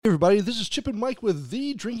Hey everybody, this is Chip and Mike with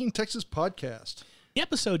the Drinking Texas podcast. The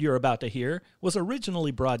episode you're about to hear was originally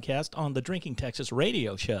broadcast on the Drinking Texas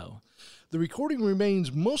radio show. The recording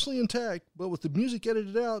remains mostly intact, but with the music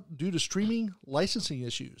edited out due to streaming licensing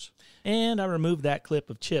issues. And I removed that clip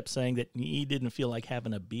of Chip saying that he didn't feel like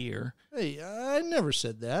having a beer. Hey, I never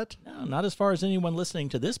said that. No, not as far as anyone listening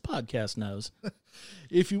to this podcast knows.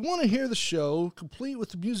 If you want to hear the show, complete with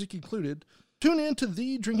the music included, tune in to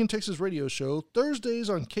the Drinking Texas radio show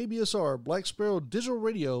Thursdays on KBSR Black Sparrow Digital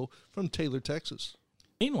Radio from Taylor, Texas.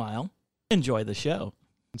 Meanwhile, enjoy the show.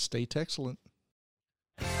 And stay Texcellent.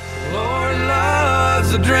 Lord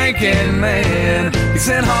loves a drinking man. He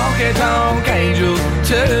sent honky-tonk angels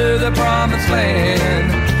to the promised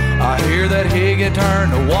land. I hear that he can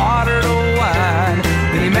turn the water to wine.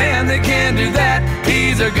 Any man that can do that,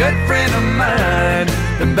 he's a good friend of mine.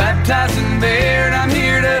 I'm baptized in beer and I'm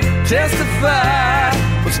here to testify.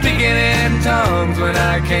 Was speaking in tongues when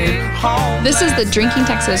I came home. This is the Drinking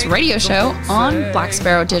Texas radio show on Black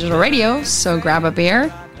Sparrow Digital Radio, so grab a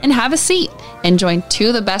beer and have a seat and join two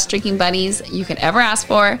of the best drinking buddies you could ever ask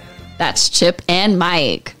for. That's Chip and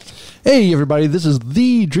Mike. Hey everybody, this is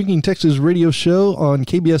the Drinking Texas radio show on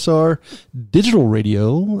KBSR Digital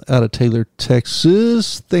Radio out of Taylor,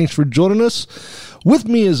 Texas. Thanks for joining us. With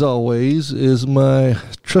me as always is my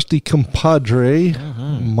trusty compadre,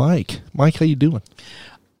 Mike. Mike, how you doing?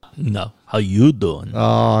 No, how you doing?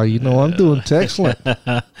 Oh, you know I'm doing excellent.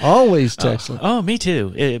 Always excellent. Oh, me too.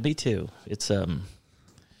 Me too. It's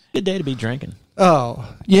good day to be drinking.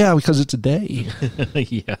 Oh, yeah, because it's a day.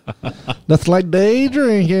 Yeah. Nothing like day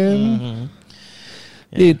drinking. Mm-hmm.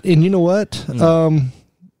 Yeah. And you know what?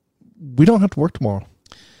 We don't have to work tomorrow.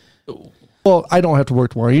 Ooh. Well, I don't have to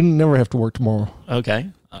work tomorrow. You never have to work tomorrow. Okay.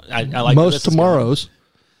 I like most tomorrows.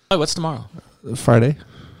 Oh, what's tomorrow? Friday.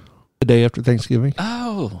 The day after Thanksgiving.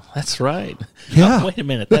 Oh, that's right. Yeah. Oh, wait a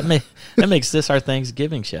minute. That makes this our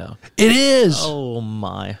Thanksgiving show. It is. Oh,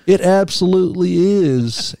 my. It absolutely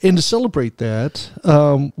is. And to celebrate that,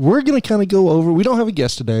 we're going to kind of go over, we don't have a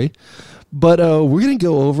guest today, but we're going to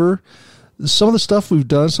go over some of the stuff we've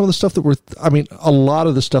done, some of the stuff that a lot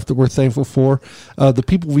of the stuff that we're thankful for, the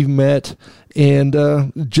people we've met, and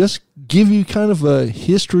just give you kind of a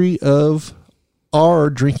history of our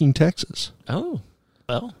Drinking Texas. Oh,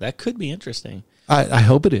 well, that could be interesting. I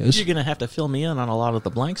hope it is. You're going to have to fill me in on a lot of the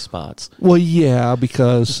blank spots. Well, yeah,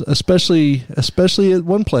 because especially at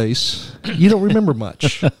one place, you don't remember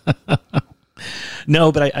much.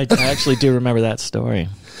 No, but I actually do remember that story.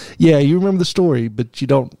 Yeah, you remember the story, but you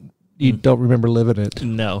don't remember living it.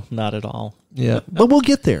 No, not at all. Yeah, but we'll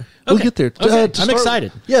get there. We'll get there. Okay. I'm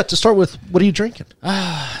excited. Yeah, to start with, what are you drinking?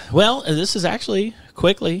 Well, this is actually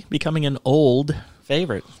quickly becoming an old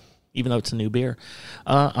favorite, even though it's a new beer.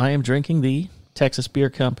 I am drinking the Texas Beer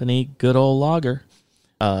Company Good Old Lager.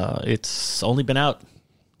 It's only been out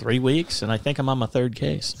 3 weeks, and I think I'm on my third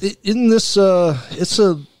case. Isn't this, it's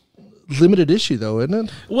a limited issue, though, isn't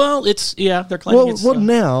it? Well, they're claiming it's... Well,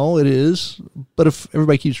 now it is, but if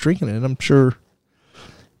everybody keeps drinking it, I'm sure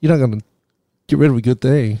you're not going to get rid of a good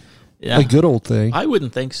thing, a good old thing. I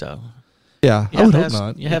wouldn't think so. Yeah, I would hope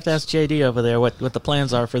not. You have to ask JD over there what the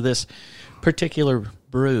plans are for this particular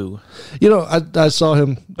brew. You know, I saw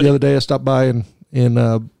him the other day. I stopped by and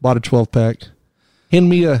bought a 12-pack. Handed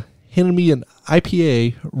me an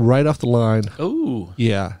IPA right off the line. Oh.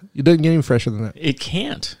 Yeah. It doesn't get any fresher than that. It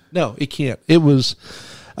can't. No, it can't. It was,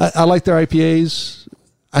 I like their IPAs.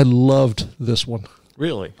 I loved this one.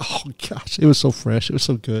 Really? Oh, gosh. It was so fresh. It was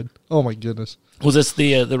so good. Oh, my goodness. Was this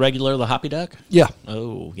the regular, the Hoppy Duck? Yeah.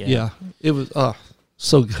 Oh, yeah. Yeah. It was,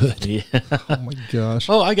 so good. Yeah. Oh, my gosh.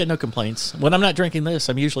 Oh, I get no complaints. When I'm not drinking this,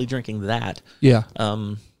 I'm usually drinking that. Yeah.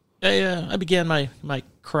 I began my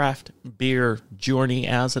craft beer journey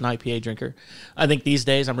as an IPA drinker. I think these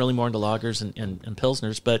days I'm really more into lagers and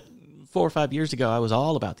pilsners, but 4 or 5 years ago I was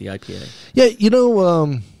all about the IPA. Yeah, you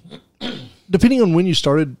know, depending on when you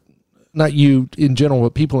started, not you in general,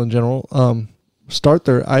 but people in general, start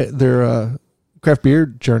their craft beer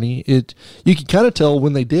journey, you can kind of tell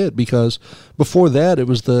when they did, because before that it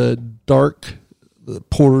was the dark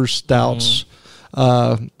porters, stouts.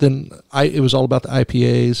 Then it was all about the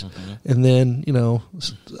IPAs, and then a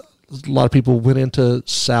lot of people went into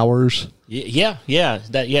sours.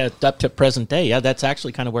 Up to present day. Yeah, that's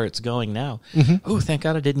actually kind of where it's going now. Oh, thank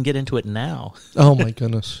God I didn't get into it now. Oh my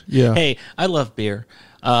goodness. Yeah. Hey, I love beer.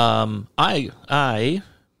 I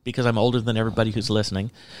because I'm older than everybody who's listening,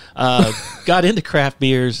 got into craft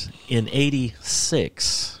beers in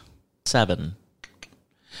 86, 7.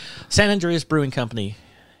 San Andreas Brewing Company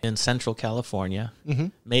in Central California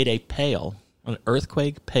made an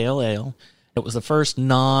earthquake pale ale. It was the first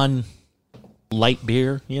light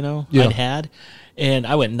beer, Yeah. I'd had. And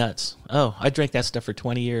I went nuts. Oh, I drank that stuff for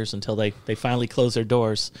 20 years until they finally closed their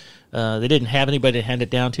doors. They didn't have anybody to hand it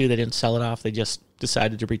down to. They didn't sell it off. They just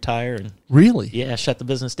decided to retire and Really? shut the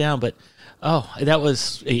business down. But that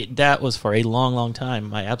was for a long, long time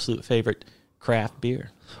my absolute favorite craft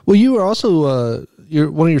beer. Well, you were also one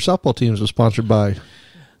of your softball teams was sponsored by.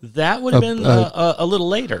 That would have been a little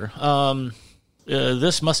later.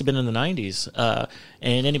 This must have been in the 90s.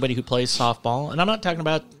 And anybody who plays softball, and I'm not talking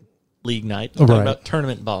about league night, I'm talking about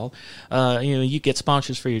tournament ball. You get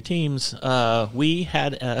sponsors for your teams. We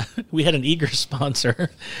had an eager sponsor.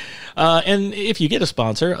 And if you get a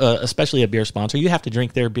sponsor, especially a beer sponsor, you have to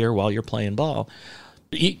drink their beer while you're playing ball.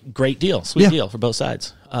 Great deal, sweet deal for both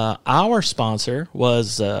sides. Our sponsor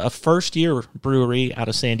was a first-year brewery out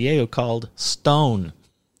of San Diego called Stone.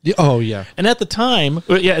 Oh, yeah. And at the time,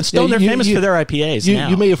 and Stone, they're famous for their IPAs now.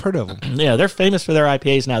 You may have heard of them. Yeah, they're famous for their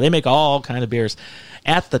IPAs now. They make all kind of beers.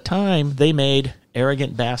 At the time, they made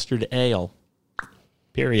Arrogant Bastard Ale.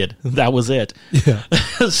 Period. That was it. Yeah.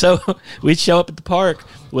 So we'd show up at the park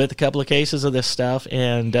with a couple of cases of this stuff,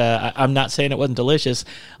 and I'm not saying it wasn't delicious.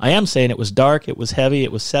 I am saying it was dark, it was heavy,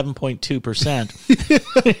 it was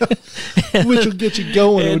 7.2%. Which will get you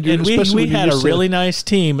going. And we had a really nice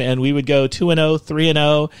team, and we would go 2-0,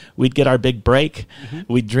 3-0. We'd get our big break.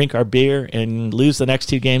 Mm-hmm. We'd drink our beer and lose the next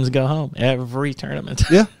two games and go home every tournament.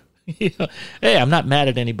 Yeah. Hey, I'm not mad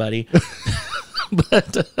at anybody.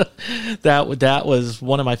 But that was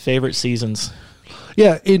one of my favorite seasons.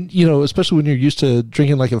 Yeah, and especially when you're used to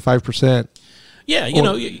drinking like a 5%.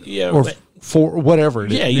 Yeah, or for whatever.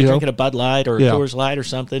 Yeah, you're drinking a Bud Light or a Coors Light or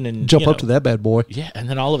something, and jump up to that bad boy. Yeah, and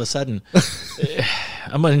then all of a sudden,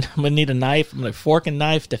 I'm gonna need a knife. I'm gonna fork and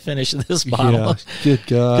knife to finish this bottle. Yeah, good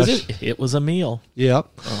gosh, because it was a meal. Yeah,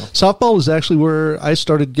 softball is actually where I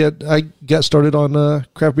got started on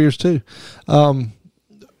craft beers too.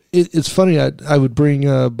 It's funny. I would bring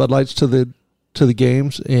Bud Lights to the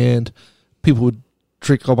games, and people would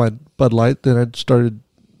drink all my Bud Light. Then I started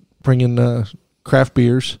bringing craft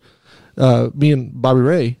beers. Me and Bobby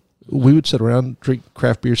Ray, we would sit around and drink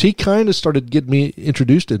craft beers. He kind of started getting me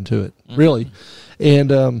introduced into it, really.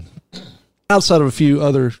 And outside of a few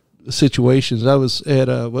other situations, I was at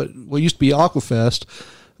what used to be Aquafest.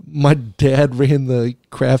 My dad ran the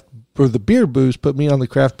the beer booth, put me on the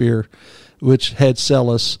craft beer, which had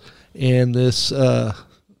Celis and this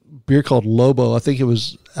beer called Lobo. I think it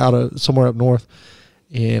was out of somewhere up north,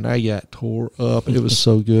 and I got tore up. It was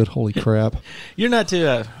so good. Holy crap! You're not too.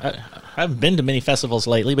 I haven't been to many festivals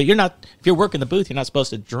lately, but you're not. If you're working the booth, you're not supposed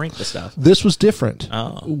to drink the stuff. This was different.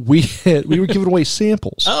 Oh, we were giving away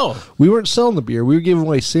samples. Oh, we weren't selling the beer. We were giving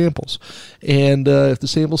away samples, and if the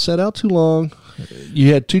samples sat out too long,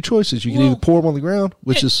 you had two choices. You could either pour them on the ground,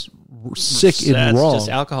 which is sick and wrong. Just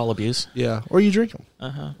alcohol abuse. Yeah, or you drink them.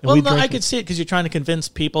 Well, no, I could see it because you're trying to convince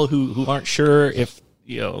people who aren't sure if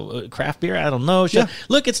craft beer. I don't know.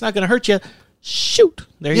 Look, it's not going to hurt you. Shoot,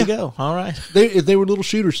 there you go. All right. They were little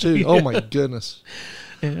shooters too. Yeah. Oh my goodness.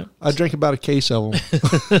 Yeah. I drank about a case of them.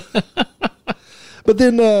 But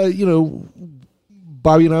then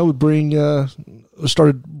Bobby and I would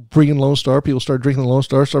started bringing Lone Star. People started drinking Lone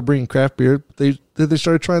Star. Started bringing craft beer. They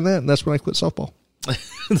started trying that, and that's when I quit softball.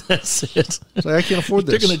 That's it. So I can't afford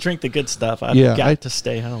this. You're going to drink the good stuff. I've got to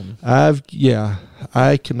stay home.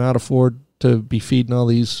 I cannot afford to be feeding all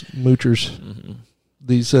these moochers,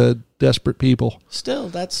 these desperate people. Still,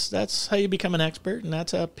 that's how you become an expert, and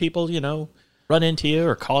that's how people run into you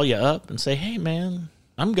or call you up and say, "Hey, man,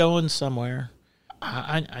 I'm going somewhere.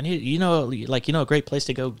 I need a great place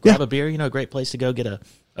to go grab a beer. A great place to go get a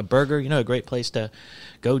burger. A great place to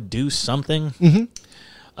go do something." Mm-hmm.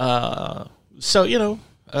 So, you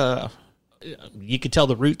could tell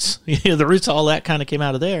the roots, the roots, all that kind of came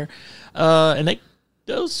out of there. And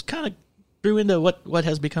those kind of grew into what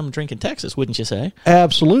has become Drink in Texas, wouldn't you say?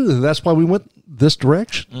 Absolutely. That's why we went this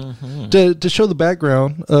direction. Mm-hmm. To show the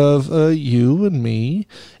background of you and me.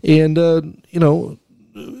 And,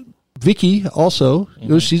 Vicky also,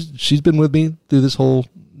 she's been with me through this whole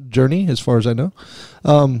journey, as far as I know.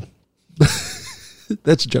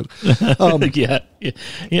 That's a joke. Yeah,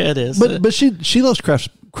 it is. But she loves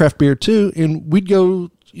craft beer too, and we'd go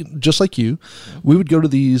just like you. We would go to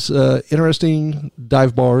these interesting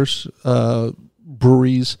dive bars,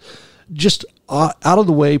 breweries, just out of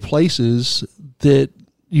the way places that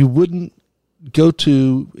you wouldn't go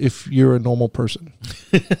to if you're a normal person.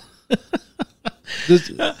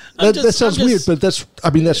 That sounds weird, but that's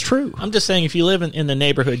true. I'm just saying, if you live in the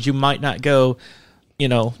neighborhood, you might not go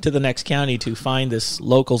to the next county to find this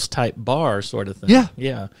locals type bar sort of thing.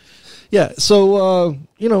 Yeah. So,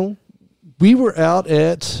 we were out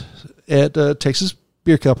at at Texas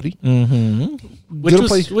Beer Company.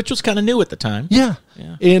 Which was kind of new at the time. Yeah.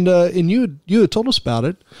 Yeah. And you had told us about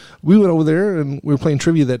it. We went over there and we were playing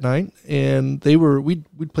trivia that night, and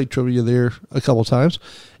we'd played trivia there a couple of times,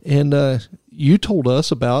 and you told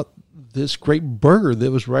us about this great burger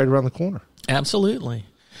that was right around the corner. Absolutely.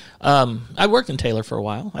 I worked in Taylor for a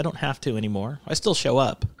while. I don't have to anymore. I still show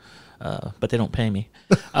up, but they don't pay me.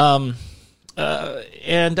 So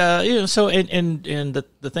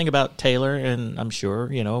the thing about Taylor, and I'm sure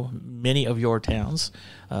many of your towns,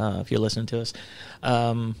 if you're listening to us,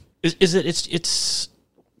 is that it's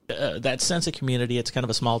that sense of community. It's kind of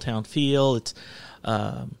a small town feel. It's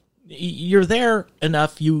you're there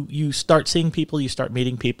enough. You start seeing people. You start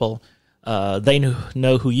meeting people. They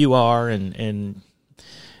know who you are, and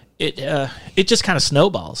it just kind of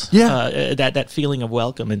snowballs. Yeah. That feeling of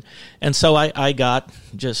welcome, and so I got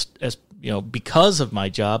just as. Because of my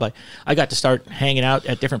job, I got to start hanging out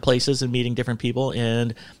at different places and meeting different people,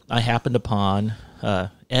 and I happened upon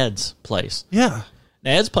Ed's place. Yeah.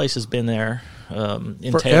 Now, Ed's place has been there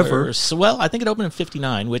in forever. Taylor. Well, I think it opened in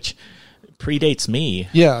 '59, which predates me.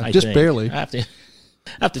 Yeah, I just think. barely. I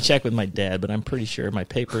have to check with my dad, but I'm pretty sure my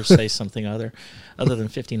papers say something other than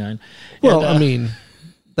 '59. Well, I mean,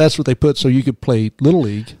 that's what they put so you could play Little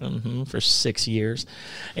League. For 6 years.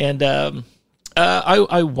 And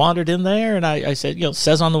I wandered in there, and I said,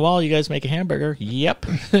 says on the wall, you guys make a hamburger? Yep.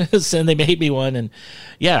 And they made me one, and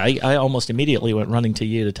I almost immediately went running to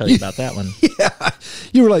you to tell you about that one. Yeah.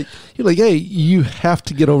 You're like, hey, you have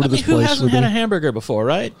to get over to this who place. Who hasn't had a hamburger before,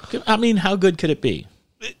 right? I mean, how good could it be?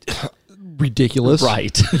 Ridiculous.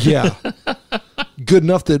 Right. Yeah. Good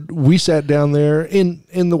enough that we sat down there, and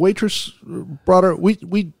the waitress brought her,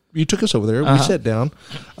 you took us over there, we sat down.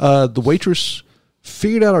 The waitress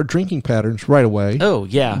figured out our drinking patterns right away. Oh,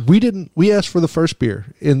 yeah. We asked for the first beer,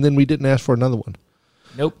 and then we didn't ask for another one.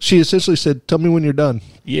 Nope. She essentially said, tell me when you're done.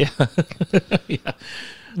 Yeah. Yeah.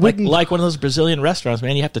 Like one of those Brazilian restaurants,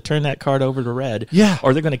 man. You have to turn that card over to red. Yeah.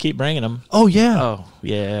 Or they're going to keep bringing them. Oh, yeah. Oh,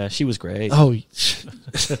 yeah. She was great. Oh,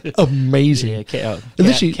 amazing. Yeah. And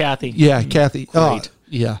then Kathy. Yeah, Kathy. Great. Oh,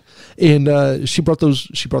 yeah. And she brought those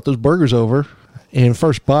burgers over, and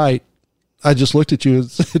first bite, I just looked at you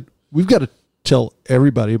and said, we've got to tell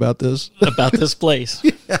everybody about this. About this place.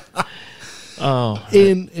 Yeah. Oh.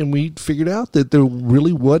 And we figured out that there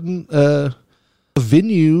really wasn't a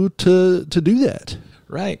venue to do that.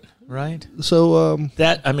 Right. So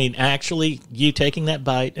actually, you taking that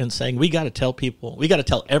bite and saying, we got to tell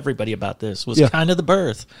everybody about this was kind of the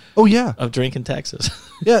birth of Drinking Texas.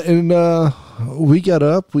 Yeah, and we got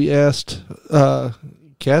up, we asked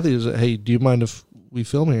Kathy, hey, do you mind if we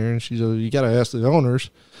film here? And she said, you got to ask the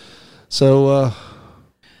owners. So,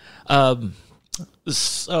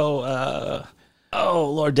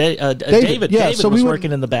 Lord, David was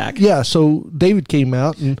working in the back. Yeah, so David came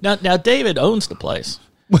out. And now David owns the place.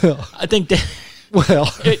 Well, I think,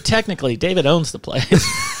 technically, David owns the place.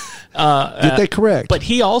 Get that correct. But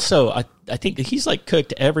he also, I think he's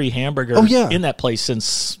cooked every hamburger in that place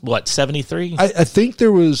since, 73? I think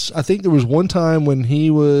there was one time when he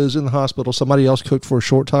was in the hospital, somebody else cooked for a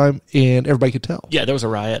short time, and everybody could tell. Yeah, there was a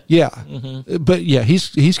riot. Yeah. Mm-hmm. But, yeah,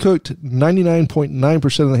 he's cooked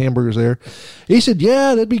 99.9% of the hamburgers there. He said,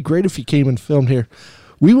 yeah, that'd be great if you came and filmed here.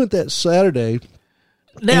 We went that Saturday.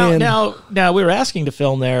 Now, we were asking to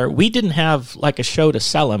film there. We didn't have a show to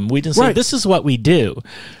sell them. We didn't say, this is what we do.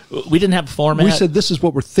 We didn't have a format. We said, this is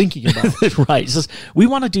what we're thinking about. Right. Says, we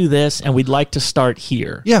want to do this, and we'd like to start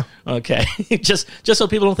here. Yeah. Okay. just so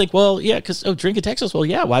people don't think, well, yeah, because, Drinking Texas, well,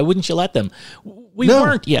 yeah, why wouldn't you let them? We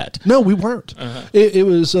weren't yet. No, we weren't. It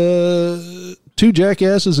was two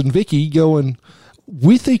jackasses and Vicky going,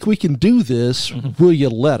 we think we can do this. Mm-hmm. Will you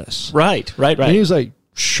let us? Right. And he was like,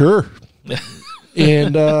 sure.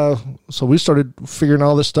 And so we started figuring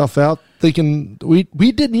all this stuff out, thinking we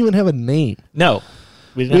didn't even have a name. No,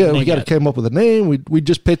 we didn't. We got to come up with a name. We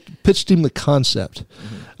just pitched him the concept.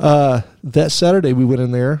 Mm-hmm. That Saturday we went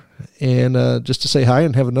in there and just to say hi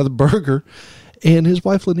and have another burger, and his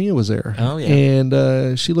wife Linnea was there. Oh yeah,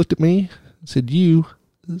 and she looked at me and said, "You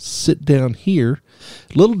sit down here."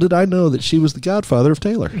 Little did I know that she was the godfather of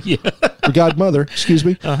Taylor. Yeah. Or godmother, excuse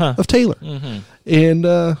me, of Taylor. Mm-hmm. And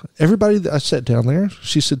everybody that I sat down there,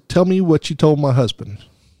 she said, tell me what you told my husband.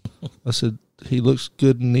 I said, he looks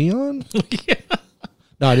good in neon? Yeah.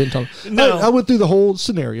 No, I didn't tell him. No. I went through the whole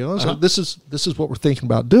scenario. I was like, this is what we're thinking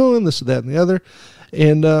about doing, this, that, and the other.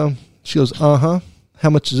 And she goes, how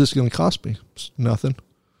much is this going to cost me? Nothing.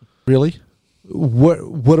 Really?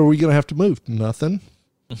 What are we going to have to move? Nothing.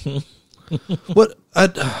 What I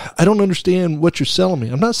don't understand what you're selling me.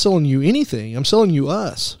 I'm not selling you anything. I'm selling you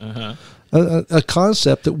us. a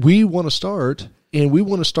concept that we want to start, and we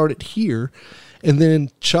want to start it here. And then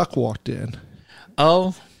Chuck walked in.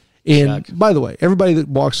 Oh, and Chuck. By the way, everybody that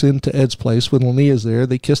walks into Ed's place when Linnea's there,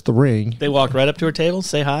 they kiss the ring. They walk right up to her table,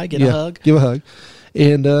 say hi, get a hug. Give a hug,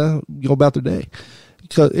 and go about their day.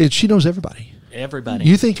 And she knows everybody. Everybody.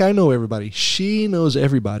 You think I know everybody. She knows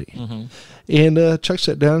everybody. Mm-hmm. And Chuck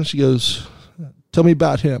sat down and she goes, tell me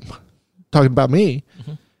about him. Talking about me.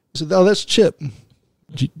 Mm-hmm. I said, oh, that's Chip.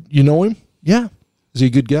 Do you know him? Yeah. Is he a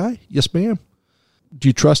good guy? Yes, ma'am. Do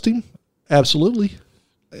you trust him? Absolutely.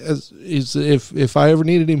 If I ever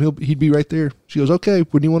needed him, he'd be right there. She goes, okay,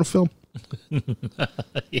 when do you want to film?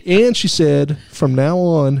 And she said, from now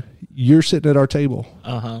on, you're sitting at our table.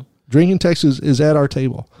 Uh-huh. Drinking Texas is at our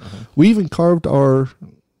table. Uh-huh. We even carved our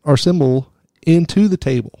symbol into the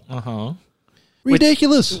table. Uh-huh.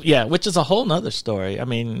 Ridiculous. Which is a whole nother story. I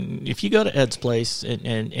mean, if you go to Ed's place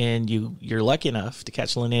and you're lucky enough to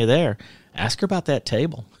catch Linnea there, ask her about that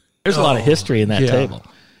table. There's a lot of history in that table.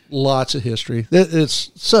 Lots of history.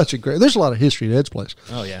 It's such a great. There's a lot of history at Ed's place.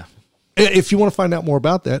 Oh yeah. If you want to find out more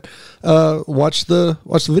about that, watch the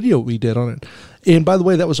video we did on it. And by the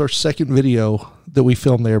way, that was our second video that we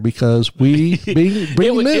filmed there because we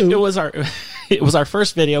being new. It was our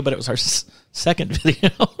first video, but it was our second video.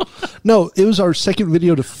 No, it was our second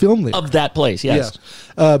video to film there. Of that place, yes.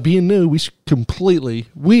 Yeah. Being new,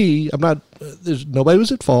 nobody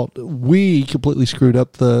was at fault. We completely screwed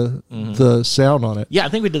up the sound on it. Yeah, I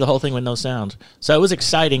think we did the whole thing with no sound. So it was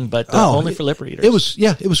exciting, but only for lip readers. It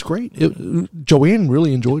was great. Joanne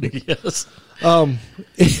really enjoyed it. Yes. And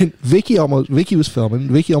Vicky was filming.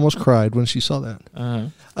 Vicky almost cried when she saw that.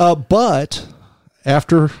 Uh-huh. But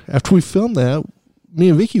after we filmed that, me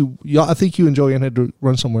and Vicky, I think you and Joanne had to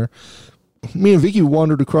run somewhere. Me and Vicky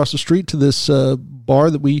wandered across the street to this bar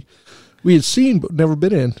that we had seen but never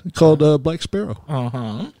been in, called Black Sparrow.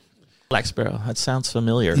 Uh-huh. Black Sparrow. That sounds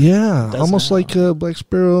familiar. Yeah, almost like Black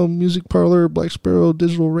Sparrow Music Parlor, Black Sparrow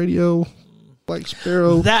Digital Radio, Black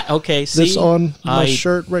Sparrow. See, on my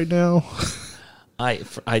shirt right now. I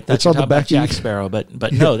thought it's you were on the talking back about Jack Sparrow,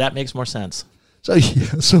 but no, that makes more sense.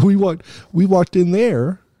 So we walked in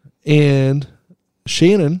there, and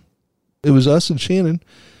Shannon, it was us and Shannon.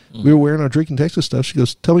 We were wearing our Drinking Texas stuff. She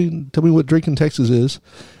goes, tell me what Drinking Texas is.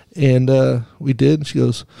 And we did. And she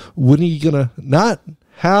goes, when are you going to, not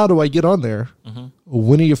how do I get on there? Mm-hmm.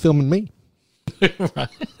 When are you filming me? Right.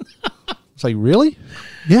 It's like, really?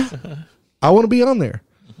 Yeah. I want to be on there.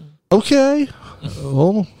 Mm-hmm. Okay.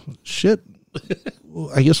 Well, shit.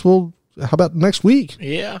 I guess how about next week?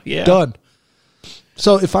 Yeah. Done.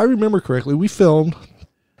 So if I remember correctly, I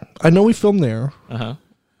know we filmed there. Uh-huh.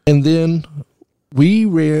 And then we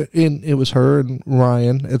ran, and it was her and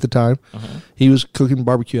Ryan at the time. Uh-huh. He was cooking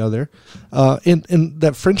barbecue out there. And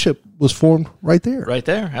that friendship was formed right there. Right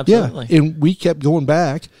there, absolutely. Yeah, and we kept going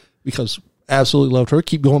back because absolutely loved her.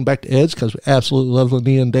 Keep going back to Ed's because we absolutely loved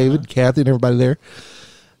Linnea and David, Kathy, and everybody there.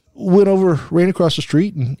 Went over, ran across the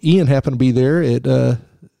street, and Ian happened to be there at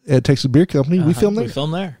Texas Beer Company. We filmed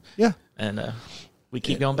there. Yeah. And we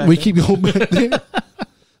keep going back. Keep going back there.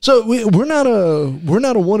 So we're not a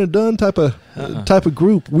one and done type of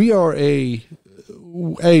group. We are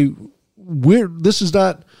this is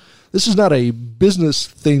not a business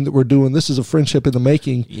thing that we're doing. This is a friendship in the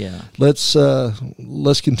making. Yeah. Let's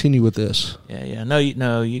continue with this. Yeah. No,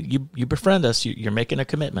 you befriend us. You're making a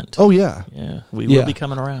commitment. Oh yeah. Yeah. We will be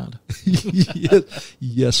coming around.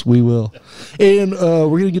 Yes, we will. And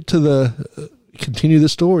we're gonna get to continue the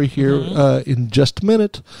story here in just a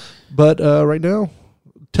minute. But right now,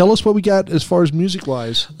 tell us what we got as far as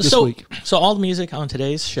music-wise this week. So all the music on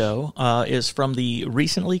today's show is from the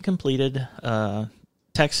recently completed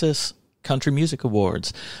Texas Country Music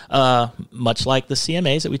Awards, much like the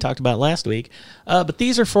CMAs that we talked about last week. But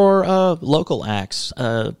these are for local acts,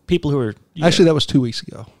 people who are... Actually, that was 2 weeks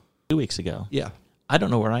ago. 2 weeks ago? Yeah. I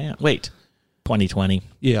don't know where I am. Wait, 2020.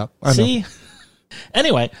 Yeah, I know. See?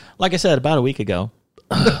 Anyway, like I said, about a week ago...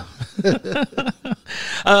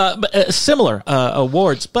 but similar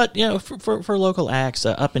awards, but for local acts,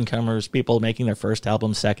 up and comers, people making their first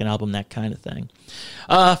album, second album, that kind of thing.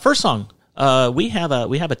 First song, we have a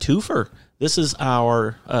twofer. This is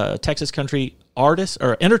our Texas Country Artist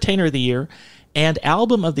or Entertainer of the Year and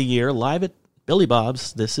Album of the Year live at Billy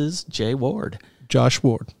Bob's. This is Josh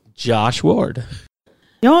Ward.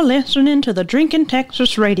 You're listening to the Drinking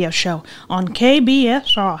Texas radio show on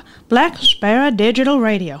KBSR, Black Sparrow Digital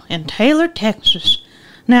Radio in Taylor, Texas.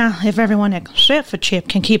 Now, if everyone except for Chip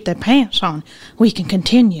can keep their pants on, we can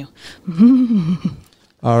continue.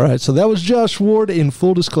 All right, so that was Josh Ward. In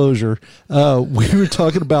full disclosure, we were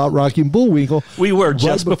talking about Rocky and Bullwinkle. We were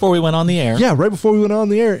just before we went on the air. Yeah, right before we went on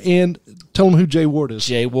the air. And tell them who Jay Ward is.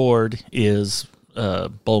 Jay Ward is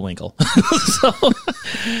Bullwinkle. So,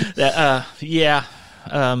 yeah.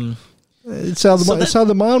 It's how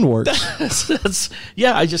the mind works.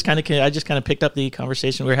 Yeah, I just kind of picked up the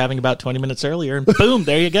conversation we were having about 20 minutes earlier, and boom,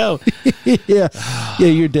 there you go. Yeah,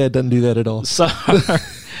 your dad doesn't do that at all.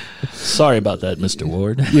 Sorry about that, Mr.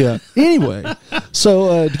 Ward. Yeah. Anyway,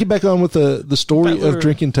 so to get back on with the story of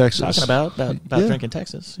Drinking Texas, talking about Drinking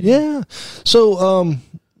Texas. Yeah. So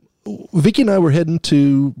Vicky and I were heading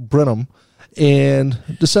to Brenham, and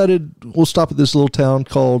decided we'll stop at this little town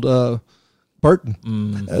called Burton.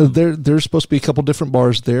 Mm-hmm. There's supposed to be a couple different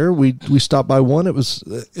bars there. We stopped by one. It was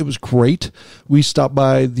great. We stopped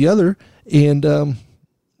by the other, and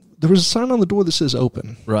there was a sign on the door that says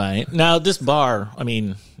open. Right. Now this bar, I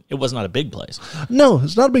mean, it was not a big place. No,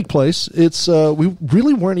 it's not a big place. It's we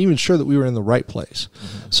really weren't even sure that we were in the right place.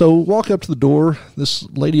 Mm-hmm. So walk up to the door. This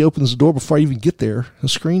lady opens the door before I even get there. A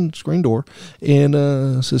screen door,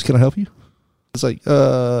 and says, "Can I help you?" It's like,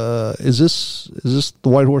 is this the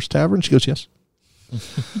White Horse Tavern? She goes, yes. I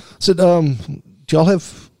said, do y'all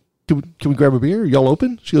have, can we grab a beer? Are y'all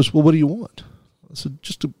open? She goes, well, what do you want? I said,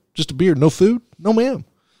 just a beer. No food? No, ma'am.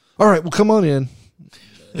 All right, well, come on in.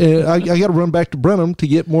 And I got to run back to Brenham to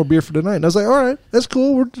get more beer for tonight. And I was like, all right, that's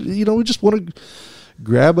cool. We just want to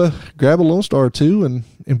grab a Lone Star or two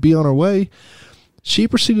and be on our way. She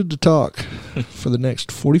proceeded to talk for the next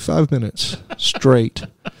 45 minutes straight.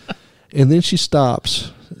 And then she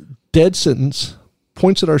stops, dead sentence,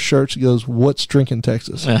 points at our shirts, and goes, what's Drinking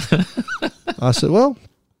Texas? I said, well,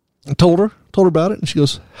 I told her about it. And she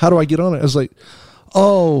goes, how do I get on it? I was like,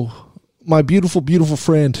 oh, my beautiful, beautiful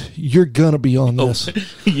friend, you're going to be on this. Oh,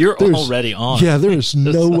 you're already on. Yeah, there is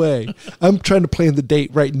no way. I'm trying to plan the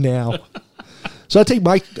date right now. So I take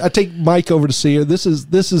Mike over to see her. This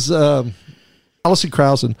is Allison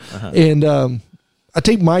Krausen. Uh-huh. And I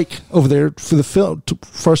take Mike over there for the film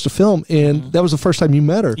for us to film, and that was the first time you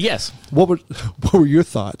met her. Yes. What were your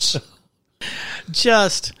thoughts?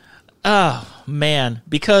 Just, oh man,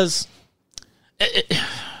 because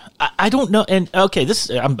I don't know. And okay,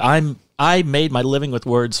 I made my living with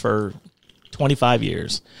words for 25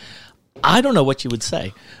 years. I don't know what you would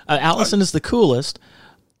say. Allison is the coolest,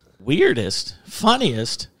 weirdest,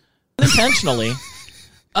 funniest, unintentionally.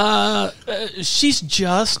 She's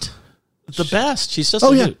just the best. She's just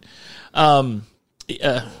a hoot.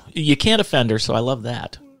 You can't offend her, so I love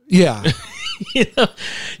that. Yeah.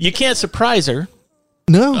 You can't surprise her.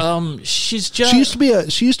 No. She's just she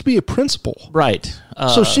used to be a principal. Right.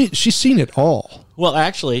 So she's seen it all. Well,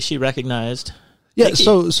 actually, she recognized Vicky.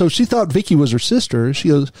 So she thought Vicky was her sister. She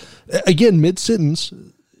goes, again, mid-sentence,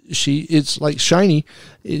 it's like shiny.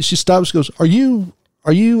 She stops, goes, Are you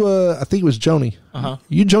I think it was Joni. Uh-huh.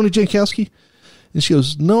 You Joni Jankowski? And she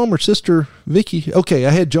goes, no, I'm her sister, Vicky. Okay, I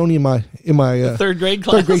had Joni in my third grade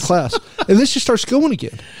class. And then she starts going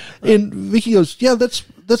again. And Vicky goes, yeah, that's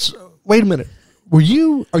wait a minute. Are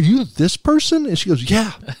you this person? And she goes,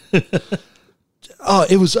 yeah. Oh,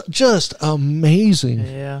 it was just amazing.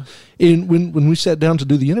 Yeah. And when we sat down to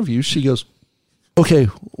do the interview, she goes, okay,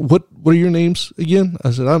 what are your names again?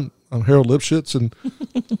 I said, I'm Harold Lipschitz, and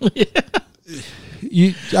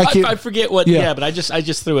I forget what. Yeah, but I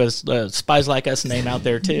just threw a Spies Like Us name out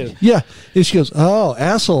there too. Yeah, and she goes, "Oh,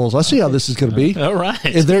 assholes! I see how this is going to be." All right,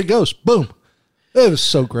 and there it goes. Boom. It was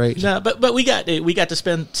so great. No, but we got to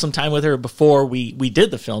spend some time with her before we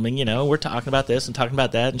did the filming. We're talking about this and talking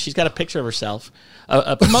about that, and she's got a picture of herself,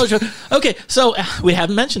 a promotion. Okay, so we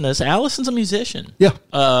haven't mentioned this. Allison's a musician. Yeah.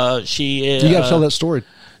 She is. You got to tell that story.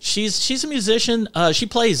 She's a musician. She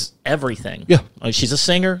plays everything. Yeah. She's a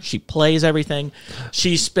singer. She plays everything.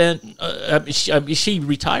 She spent. She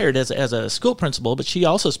retired as a school principal, but she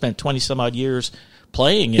also spent 20 some odd years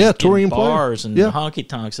playing touring in bars and honky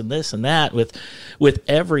tonks and this and that with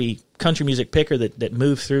every country music picker that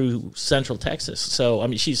moved through Central Texas. So I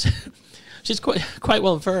mean, she's quite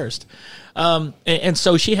well versed. And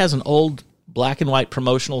so she has an old black and white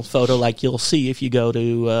promotional photo like you'll see if you go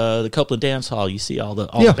to the Copeland Dance Hall. You see all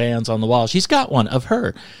the bands on the wall. She's got one of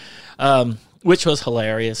her, which was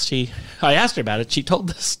hilarious. I asked her about it. She told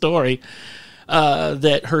the story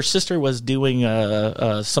that her sister was doing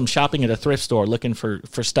some shopping at a thrift store looking for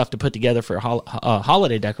stuff to put together for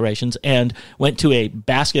holiday decorations, and went to a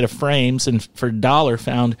basket of frames and for $1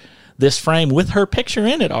 found this frame with her picture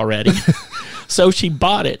in it already. So she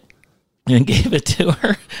bought it. and gave it to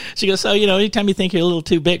her. She goes, so, anytime you think you're a little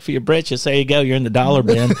too big for your britches, there you go, you're in the dollar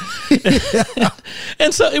bin.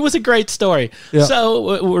 And so it was a great story. Yeah.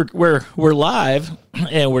 So we're live,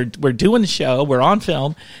 and we're doing the show. We're on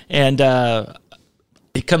film, and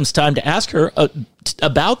it comes time to ask her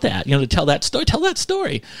about that, to tell that story. Tell that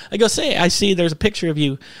story. I go, I see there's a picture of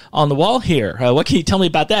you on the wall here. What can you tell me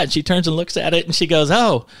about that? And she turns and looks at it, and she goes,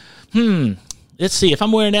 let's see. If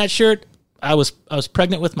I'm wearing that shirt, I was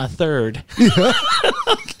pregnant with my third.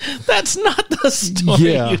 That's not the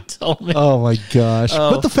story you told me. Oh my gosh!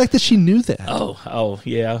 But the fact that she knew that. Oh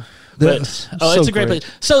yeah. It's a great place.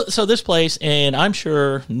 So this place, and I'm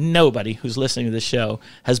sure nobody who's listening to this show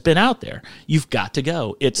has been out there. You've got to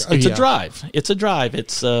go. It's a drive. It's a drive.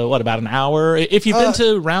 It's about an hour. If you've been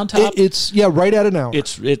to Round Top, it's right at an hour.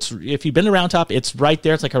 It's if you've been to Round Top, it's right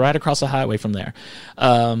there. It's like right across the highway from there.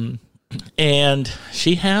 And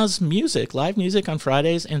she has live music on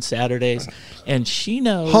Fridays and Saturdays, and she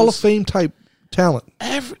knows Hall of Fame type talent.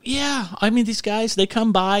 I mean, these guys, they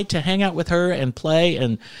come by to hang out with her and play,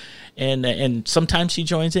 and sometimes she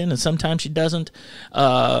joins in, and sometimes she doesn't.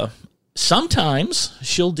 Sometimes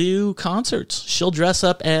she'll do concerts. She'll dress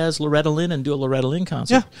up as Loretta Lynn and do a Loretta Lynn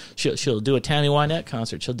concert. Yeah. She'll do a Tammy Wynette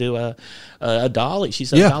concert. She'll do a Dolly.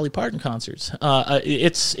 She's done Dolly Parton concerts.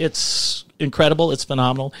 It's incredible. It's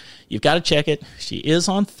phenomenal. You've got to check it. She is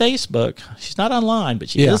on Facebook. She's not online, but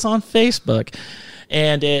she is on Facebook.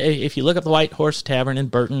 And if you look up the White Horse Tavern in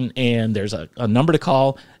Burton, and there's a number to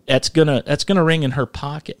call, that's gonna ring in her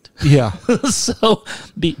pocket. Yeah. So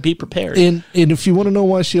be prepared. And if you want to know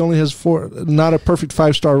why she only has not a perfect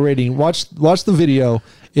 5-star rating, watch the video.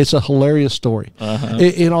 It's a hilarious story. Uh-huh.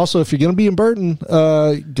 And also, if you're going to be in Burton,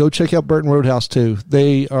 go check out Burton Roadhouse too.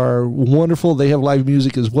 They are wonderful. They have live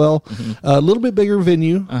music as well. Mm-hmm. A little bit bigger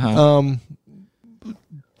venue. Uh-huh.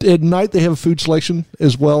 At night, they have a food selection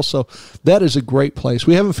as well. So that is a great place.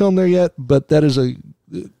 We haven't filmed there yet, but that is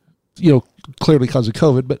clearly because of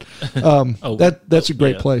COVID, but that's a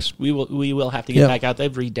great place. We will have to get back out.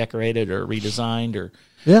 They've redecorated or redesigned or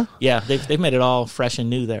they've made it all fresh and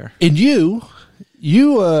new there. And you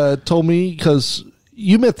told me, because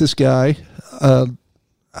you met this guy,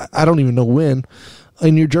 I don't even know when,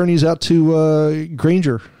 in your journeys out to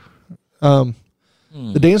Granger,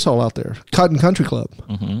 the dance hall out there, Cotton Country Club.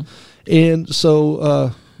 Mm-hmm. And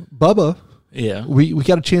so Bubba, we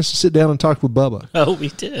got a chance to sit down and talk with Bubba. Oh, we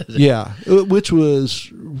did. Yeah, which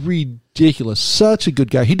was ridiculous. Such a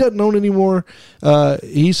good guy. He doesn't own anymore.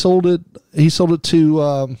 He sold it. He sold it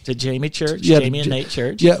to Jamie Church, Jamie and Nate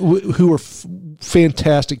Church. Yeah, who are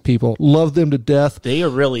fantastic people. Love them to death. They are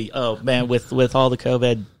really. Oh man, with all the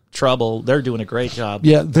COVID trouble, they're doing a great job.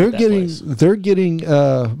 Yeah, they're getting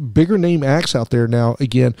bigger name acts out there now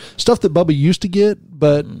again. Stuff that Bubba used to get,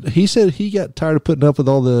 but he said he got tired of putting up with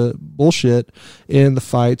all the bullshit and the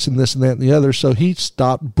fights and this and that and the other, so he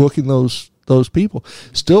stopped booking those people.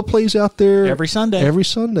 Still plays out there every Sunday.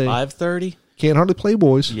 5:30. Can't hardly play,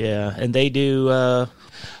 boys. Yeah, and they do.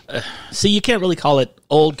 See, you can't really call it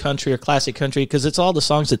old country or classic country because it's all the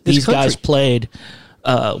songs that these guys played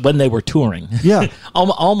when they were touring. Yeah.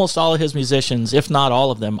 Almost all of his musicians, if not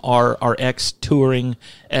all of them, are ex-touring,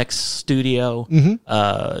 ex-studio.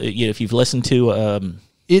 Mm-hmm. If you've listened to...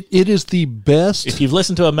 It is the best... If you've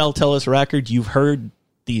listened to a Mel Tillis record, you've heard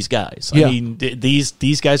these guys. Yeah. I mean,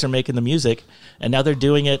 these guys are making the music, and now they're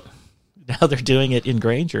doing it. Now they're doing it in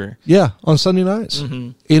Granger. Yeah, on Sunday nights.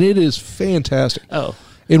 Mm-hmm. And it is fantastic. Oh.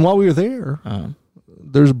 And while we were there...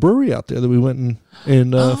 There's a brewery out there that we went and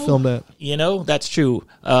filmed at. That's true.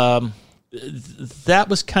 That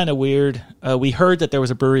was kind of weird. We heard that there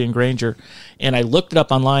was a brewery in Granger, and I looked it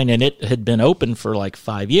up online, and it had been open for like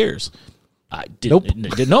 5 years. I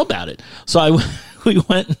didn't know about it. So we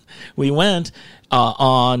went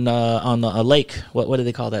on the lake. What do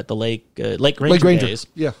they call that? The lake Lake Granger days.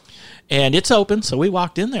 Yeah, and it's open. So we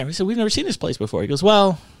walked in there. We said, we've never seen this place before. He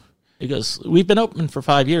goes, we've been open for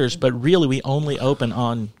 5 years, but really we only open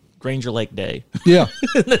on Granger Lake Day. Yeah.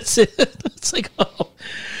 That's it. It's like,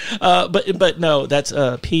 but no, that's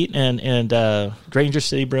Pete and Granger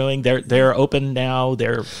City Brewing. They're open now.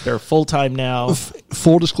 They're full-time now.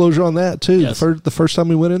 Full disclosure on that too. Yes. The first time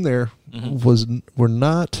we went in there we're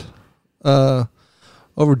not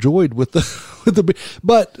overjoyed with the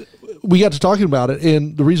but we got to talking about it,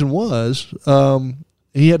 and the reason was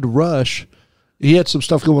he had to rush. He had some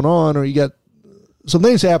stuff going on, or he got some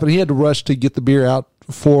things happen. He had to rush to get the beer out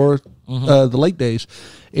for the lake days,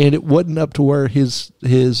 and it wasn't up to where his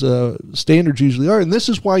standards usually are. And this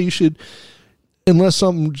is why you should. unless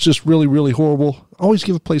something's just really, really horrible, always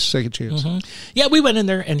give a place a second chance. Yeah, we went in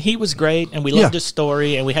there, and he was great, and we loved his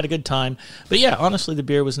story, and we had a good time. But yeah, honestly, the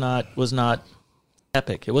beer was not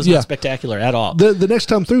epic. It wasn't spectacular at all. The next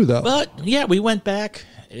time through, though. But yeah, we went back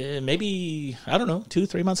maybe, I don't know,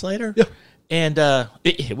 2-3 months later. Yeah. And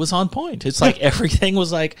it was on point. It's like everything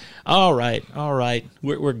was like, all right.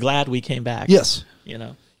 We're glad we came back. Yes. You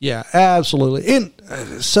know? Yeah, absolutely. And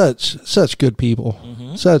such good people.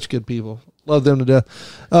 Such good people. Love them to death.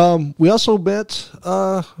 We also met,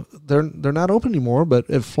 they're not open anymore, but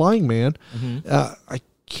at Flying Man, I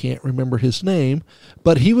can't remember his name,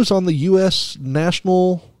 but he was on the U.S.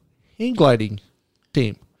 national hang gliding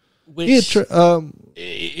team. Which, yeah,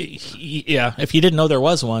 if you didn't know there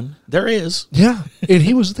was one, there is. Yeah, and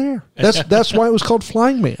he was there. That's why it was called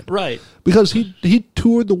Flying Man. Right. Because he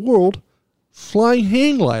toured the world flying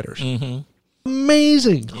hang gliders.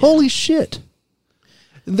 Amazing. Yeah. Holy shit.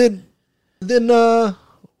 And then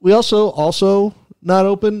we also not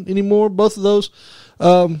open anymore, both of those,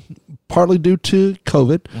 partly due to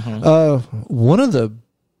COVID. One of the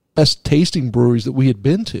best tasting breweries that we had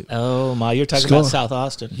been to. Oh my, you're talking about South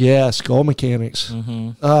Austin. Yeah, Skull Mechanics.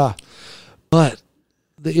 But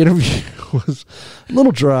the interview was a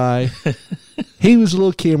little dry. He was a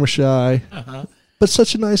little camera shy, but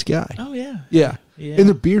such a nice guy. Oh yeah. Yeah. And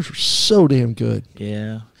the beers were so damn good.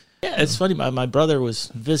 Yeah. Yeah, it's funny. My brother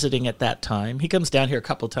was visiting at that time. He comes down here a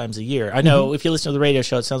couple of times a year. I know if you listen to the radio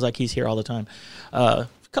show, it sounds like he's here all the time. A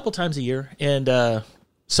couple times a year. And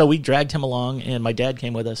so we dragged him along, and my dad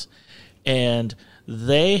came with us. And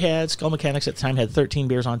they had, Skull Mechanics at the time had 13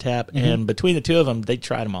 beers on tap, and between the two of them, they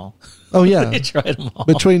tried them all. Oh, yeah. They tried them all.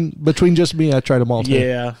 Between just me, I tried them all, too.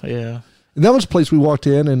 Yeah, yeah. And that was a place we walked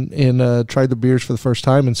in and tried the beers for the first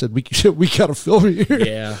time and said, we got to film here.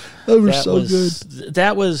 Yeah. They were so good.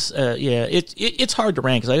 That was, it's hard to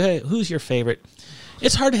rank. Because hey, who's your favorite?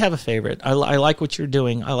 It's hard to have a favorite. I like what you're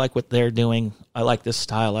doing. I like what they're doing. I like this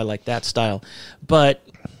style. I like that style. But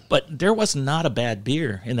there was not a bad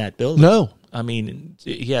beer in that building. No. I mean,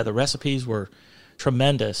 yeah, the recipes were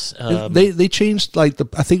tremendous. They changed, I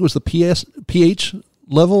think it was the pH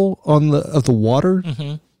level of the water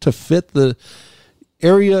to fit the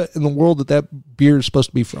area in the world that beer is supposed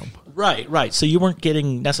to be from. Right. So you weren't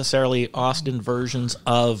getting necessarily Austin versions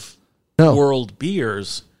of world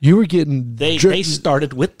beers. You were getting... They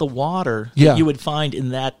started with the water that you would find in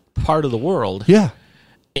that part of the world. Yeah.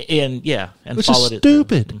 And which followed is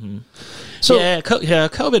stupid. it. So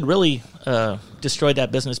COVID really destroyed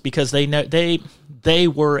that business because they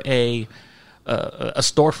were a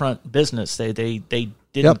storefront business. They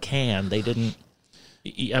didn't can. They didn't...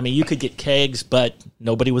 I mean, you could get kegs, but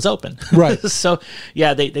nobody was open. Right. So,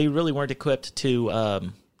 yeah, they really weren't equipped to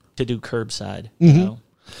do curbside. You know?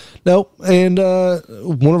 No, and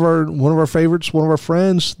one of our favorites, one of our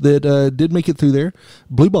friends that did make it through there,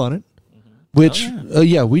 Blue Bonnet, which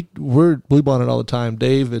we're Blue Bonnet all the time.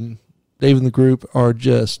 Dave and the group are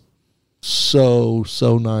just so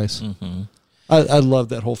nice. I love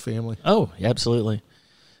that whole family. Oh, absolutely.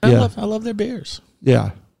 I love their beers.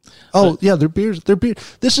 Yeah. Oh, yeah, their beers.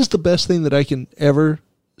 This is the best thing that I can ever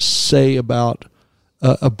say about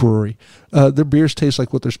a brewery. Their beers taste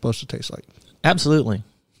like what they're supposed to taste like. Absolutely.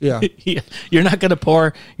 Yeah. You're not going to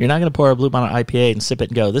pour a Blue Bonnet IPA and sip it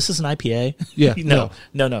and go, "This is an IPA." Yeah.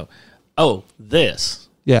 No. Oh, this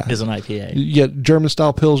is an IPA. You get German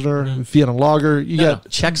style Pilsner, Vienna Lager. You got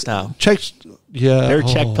Czech style. They're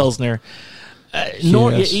Czech Pilsner.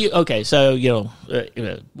 Okay, so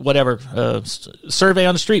whatever survey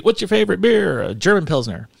on the street. What's your favorite beer? German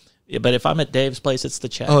Pilsner. But if I'm at Dave's place, it's the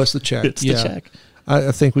Czech. Oh, it's the Czech. It's the Czech.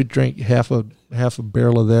 I think we drank half a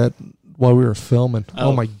barrel of that while we were filming.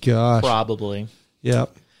 Oh my gosh. Probably. Yeah.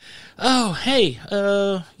 Oh, hey,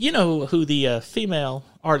 you know who the female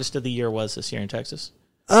artist of the year was this year in Texas?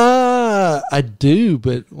 I do,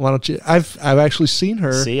 but why don't you? I've actually seen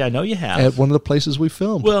her. See, I know you have at one of the places we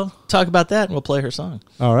filmed. Well, talk about that, and we'll play her song.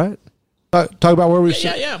 All right. Talk about where we.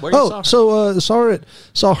 Yeah. Where you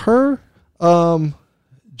saw her.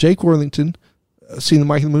 Jake Worthington, seen the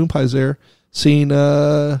Mike and the Moon Pies there. Seen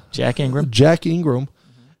Jack Ingram,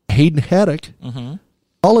 Hayden Haddock,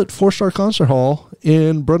 all at 4-Star Concert Hall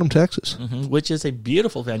in Brenham, Texas, which is a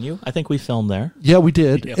beautiful venue. I think we filmed there. Yeah, we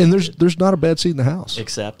did. Yeah, and there's not a bad seat in the house,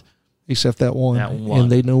 except that one,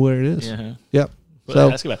 and they know where it is. Yep.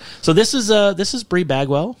 So this is Bree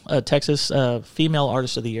Bagwell, Texas female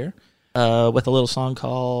artist of the year, with a little song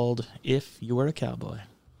called "If You Were a Cowboy."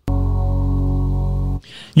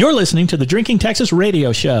 You're listening to the Drinking Texas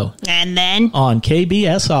Radio Show And then, on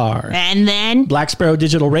KBSR. and then, Black Sparrow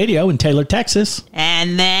Digital Radio in Taylor, Texas.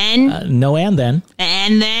 and then, No and then.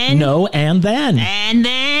 and then, No and then. and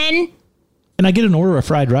then. Can I get an order of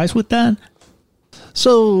fried rice with that?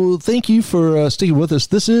 So thank you for sticking with us.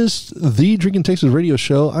 This is the Drinking Texas Radio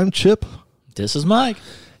Show. I'm Chip, This is Mike.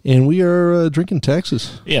 and we are drinking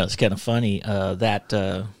Texas. Yeah, it's kind of funny.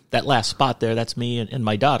 That last spot there, that's me and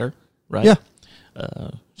my daughter, right? Yeah.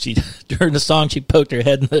 She during the song, she poked her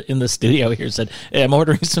head in the studio here and said, "Hey, I'm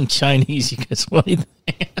ordering some Chinese. You guys want anything?"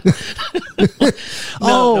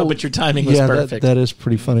 No, but your timing was perfect. That is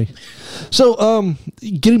pretty funny. So,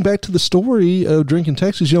 getting back to the story of Drinking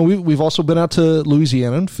Texas, we've also been out to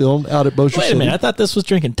Louisiana and filmed out at Bossier Wait a City. minute, I thought this was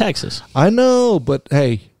Drinking Texas. I know, but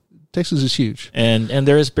hey, Texas is huge. And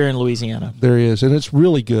there is beer in Louisiana. There is, and it's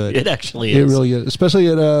really good. It actually It is. really is, especially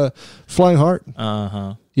at Flying Heart.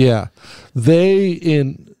 Uh-huh. Yeah,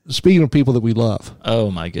 speaking of people that we love, Oh,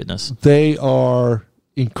 my goodness. they are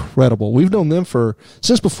incredible. We've known them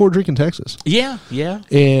since before Drinking Texas, Yeah.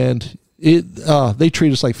 and they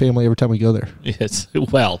treat us like family every time we go there.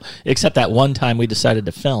 Well, except that one time we decided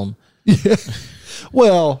to film.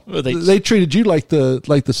 Well, Well, they treated you like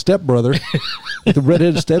the stepbrother, like the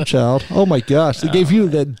redheaded stepchild. Oh my gosh, they gave you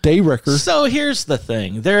that day wrecker. So here's the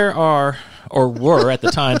thing. There are, or were at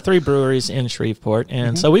the time, 3 breweries in Shreveport.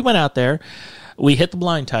 And so we went out there. We hit the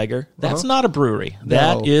Blind Tiger. That's not a brewery.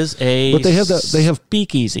 That is a But they have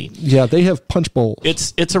speakeasy. Yeah, they have punch bowls.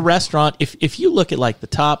 It's a restaurant. If you look at like the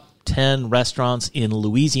top 10 restaurants in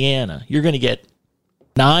Louisiana, you're going to get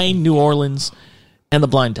 9 New Orleans and the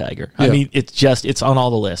Blind Tiger. I Yeah. mean, it's on all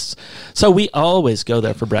the lists. So we always go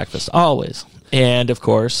there for breakfast, always. And of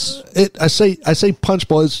course, I say punch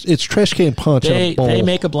bowl. It's trash can punch in a bowl. they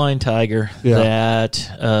make a Blind Tiger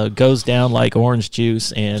that goes down like orange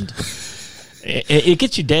juice, and it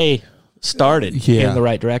gets your day started in the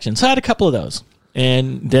right direction. So I had a couple of those.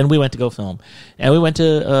 And then we went to go film. And we went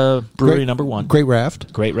to brewery number 1. Great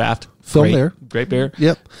Raft. Great Raft. Film there. Great beer.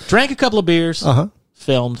 Yep. Drank a couple of beers. Uh-huh.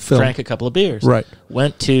 Filmed. Drank a couple of beers. Right.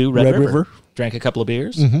 Went to Red Red River. River. Drank a couple of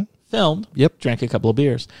beers. Mm-hmm. Filmed. Yep. Drank a couple of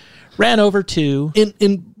beers. Ran over to...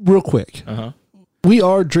 In real quick. Uh-huh. We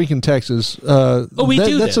are Drinking Texas. We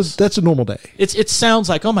do this. That's a normal day. It sounds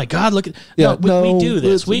like, oh my God, look at... Yeah, we do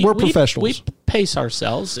this. we're professionals. We pace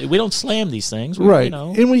ourselves. We don't slam these things. Right.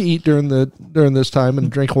 And we eat during this time and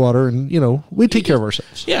drink water and, we take care of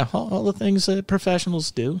ourselves. Yeah, all the things that professionals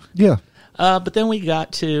do. Yeah. But then we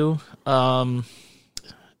got to...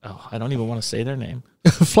 I don't even want to say their name.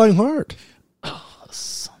 Flying Heart.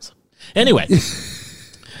 Anyway,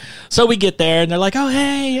 so we get there, and they're like, oh,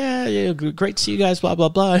 hey, yeah, great to see you guys, blah, blah,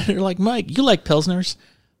 blah. And they're like, Mike, you like Pilsners?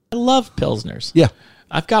 I love Pilsners. Yeah.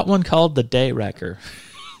 I've got one called the Day Wrecker.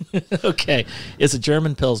 Okay. It's a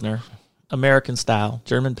German Pilsner, American style,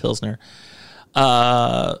 German Pilsner.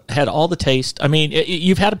 Had all the taste. I mean,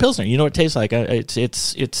 you've had a Pilsner. You know what it tastes like.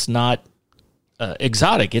 It's not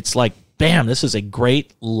exotic. It's like, bam, this is a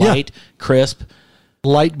great, light, crisp.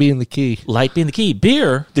 Light being the key. Light being the key.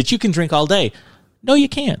 Beer that you can drink all day. No, you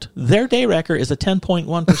can't. Their Day Wrecker is a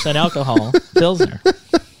 10.1% alcohol Pilsner.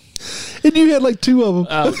 And you had like 2 of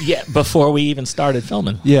them. Yeah, before we even started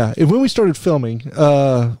filming. Yeah, and when we started filming,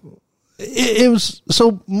 it was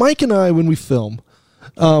so Mike and I when we film.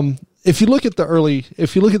 If you look at the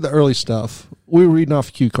early stuff, we were reading off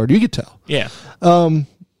a cue card. You could tell. Yeah.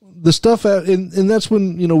 The stuff and that's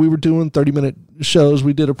when we were doing 30-minute shows.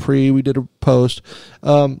 We did a pre, we did a post.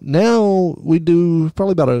 Now we do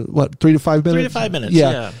probably about 3 to 5 minutes. 3 to 5 minutes.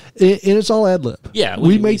 Yeah, and it's all ad lib. Yeah,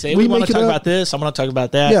 we want to talk about this. I want to talk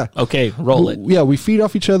about that. Yeah. Okay, roll it. Yeah, we feed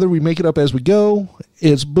off each other. We make it up as we go.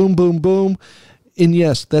 It's boom, boom, boom, and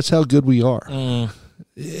yes, that's how good we are.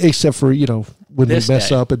 Except for when This we mess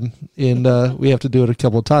day. up and we have to do it a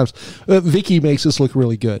couple of times. Vicky makes us look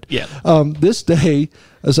really good. Yeah. This day,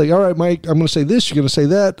 I was like, all right, Mike, I'm going to say this. You're going to say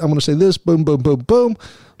that. I'm going to say this. Boom, boom, boom, boom.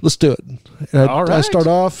 Let's do it. And All I right. start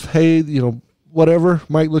off, hey, whatever.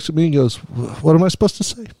 Mike looks at me and goes, what am I supposed to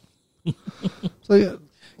say? So, yeah,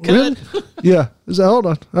 really? Yeah. He's like, hold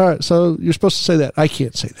on. All right. So you're supposed to say that. I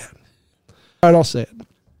can't say that. All right, I'll say it.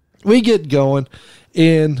 We get going,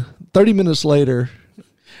 and 30 minutes later,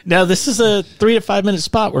 Now, this is a 3 to 5 minute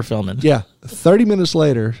spot we're filming. yeah, 30 minutes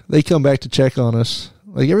later, they come back to check on us.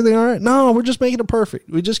 Like, everything all right? No, we're just making it perfect.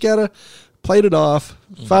 We just got to played it off,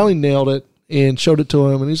 finally nailed it, and showed it to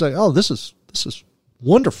him. And he's like, oh, this is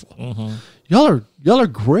wonderful. Y'all are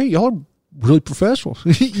great. Y'all are really professional.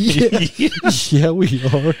 Yeah, we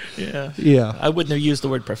are. Yeah. Yeah. I wouldn't have used the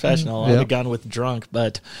word professional. I'd Yeah. have gone with drunk,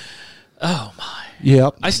 but Oh my!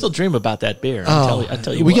 Yep. I still dream about that beer. I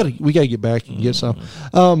tell you, we what. gotta get back and get some.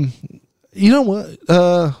 You know what?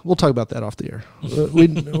 We'll talk about that off the air.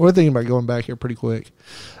 We're thinking about going back here pretty quick.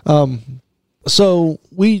 So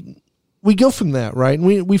we go from that, right?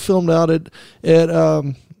 And we filmed out at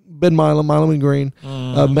Ben Milam and Green.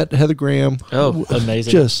 Met Heather Graham. Oh,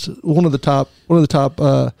 amazing! Just one of the top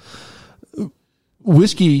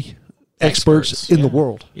whiskey experts in the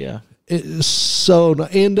world. Yeah. So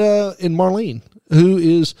and Marlene, who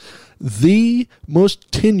is the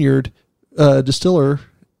most tenured distiller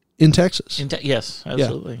in Texas. Yes,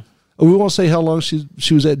 absolutely. Yeah. We won't say how long she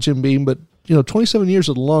was at Jim Beam, but 27 years is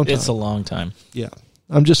a long time. It's a long time. Yeah,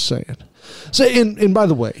 I'm just saying. So and by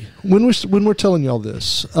the way, when we're telling y'all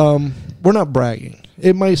this, we're not bragging.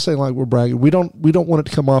 It may seem like we're bragging. We don't want it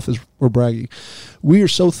to come off as we're bragging. We are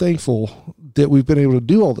so thankful that we've been able to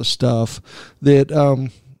do all this stuff that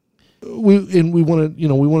we want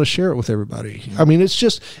to share it with everybody. I mean, it's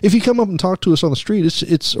just if you come up and talk to us on the street,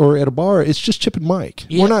 it's or at a bar, it's just Chip and Mike.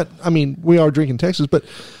 Yeah. We're not. I mean, we are drinking Texas, but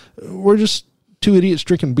we're just two idiots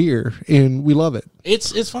drinking beer, and we love it.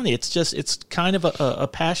 It's funny. It's kind of a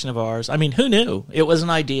passion of ours. I mean, who knew? It was an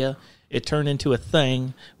idea. It turned into a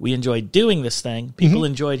thing. We enjoyed doing this thing. People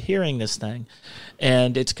enjoyed hearing this thing,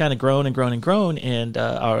 and it's kind of grown and grown and grown. And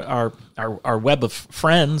our web of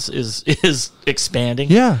friends is expanding.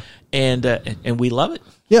 Yeah. And we love it.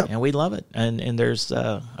 Yeah. And we love it. And there's,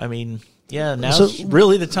 now's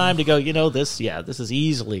really the time to go, this is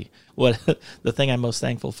easily what the thing I'm most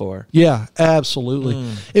thankful for. Yeah, absolutely.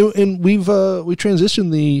 And we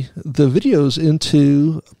transitioned the videos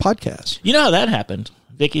into podcasts. You know how that happened?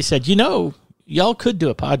 Vicky said, y'all could do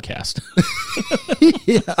a podcast.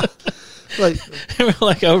 Yeah. Like, we're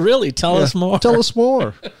like, oh, really? Tell us more. Tell us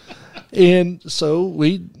more. And so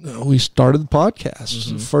we started the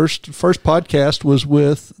podcast. First podcast was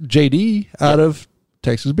with JD out of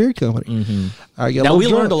Texas Beer Company. Now we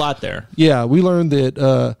learned a lot there. Yeah, we learned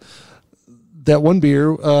that that one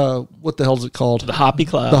beer, what the hell is it called? The Hoppy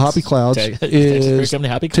Clouds. The Hoppy Clouds is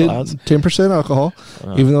Hoppy Clouds. 10% alcohol,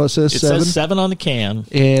 even though it says 7. It says 7 on the can.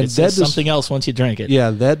 And it says something else once you drink it.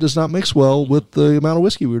 Yeah, that does not mix well with the amount of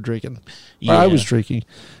whiskey we were drinking. Yeah. Or I was drinking.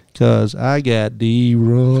 Because I got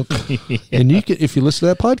drunk. And you can, if you listen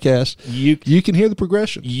to that podcast, you can hear the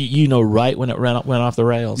progression. You know right when it went off the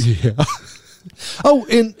rails. Yeah. Oh,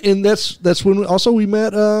 and that's when we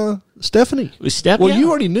met Stephanie. Well, you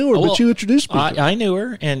already knew her, but you introduced me. I knew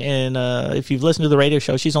her, and if you've listened to the radio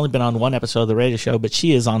show, she's only been on one episode of the radio show, but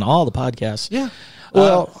she is on all the podcasts. Yeah.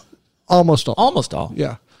 Well, almost all. Almost all.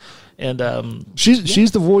 Yeah. And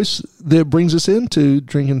she's the voice that brings us into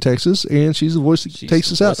Drinking Texas, and she's the voice that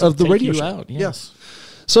takes us out of the radio show. Out, yes. Yeah.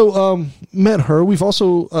 So met her. We've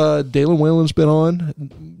also Dalen Whalen's been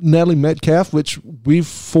on, Natalie Metcalf, which we've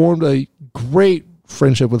formed a great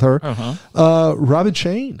friendship with her. Robin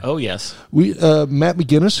Shane. Oh yes. We Matt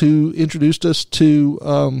McGinnis, who introduced us to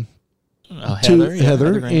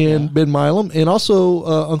Heather and Ben Milam, and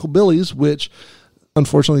also Uncle Billy's, which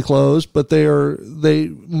unfortunately closed, but they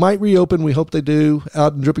might reopen. We hope they do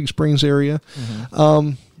out in Dripping Springs area.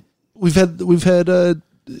 We've had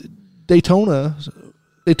Daytona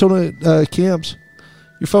camps.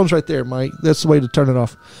 Your phone's right there, Mike. That's the way to turn it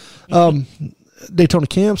off. Daytona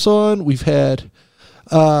camps on. We've had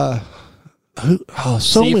so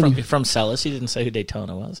many from Celis. He didn't say who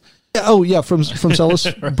Daytona was. Oh yeah, from Celis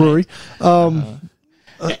Right. Brewery. And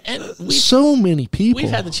So many people.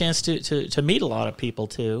 We've had the chance to meet a lot of people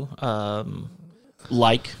too,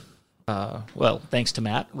 thanks to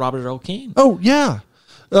Matt, Robert Earl Keen. Oh yeah.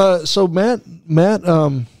 So Matt,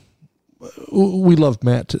 we love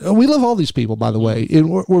Matt. We love all these people, by the way, and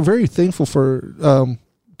we're very thankful for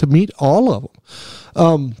to meet all of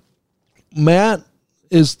them. Matt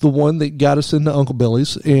is the one that got us into Uncle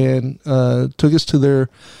Billy's and took us to their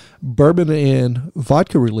bourbon and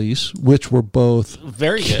vodka release, which were both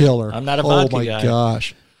very killer. Good. I'm not a vodka guy. Oh my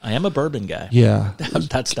gosh. I am a bourbon guy. Yeah.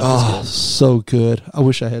 That stuff is good. So good. I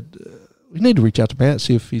wish I had. We need to reach out to Matt,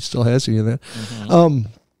 see if he still has any of that.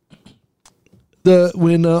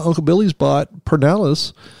 When Uncle Billy's bought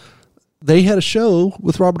Pernalis, they had a show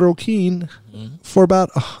with Robert Earl Keen for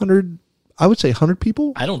about 100. I would say 100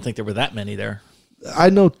 people. I don't think there were that many there.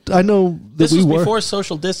 I know that this we was were before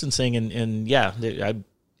social distancing, and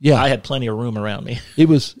I had plenty of room around me. It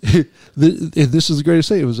was. This is the greatest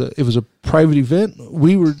thing. It was a private event.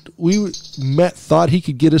 Matt thought he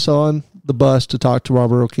could get us on the bus to talk to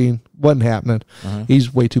Robert Earl Keen. Wasn't happening.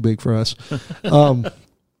 He's way too big for us.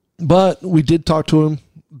 But we did talk to him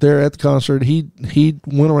there at the concert. He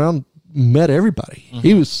went around, met everybody.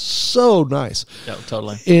 He was so nice. Yeah,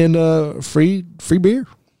 totally. And free beer.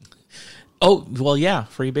 Oh, well, yeah,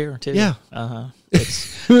 free beer too. Yeah.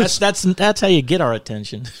 That's how you get our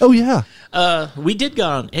attention. Oh yeah. We did go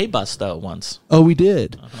on a bus though once. Oh, we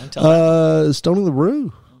did. Stony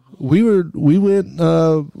LaRue. We went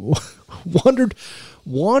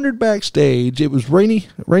wandered backstage. It was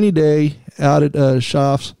rainy day out at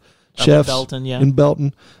Chef's Belton, yeah. in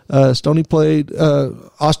Belton. Stony played.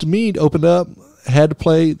 Austin Meade opened up. They had to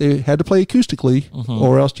play acoustically,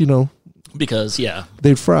 or else Because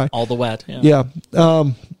they'd fry. all the wet. Yeah.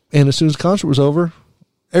 And as soon as the concert was over,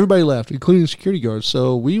 everybody left, including the security guards.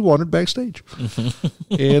 So we wandered backstage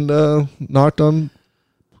and knocked on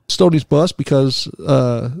Stoney's bus because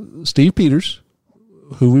Steve Peters,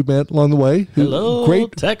 who we met along the way, Hello,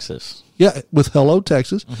 Texas. Yeah, with Hello,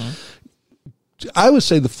 Texas. I would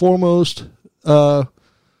say the foremost,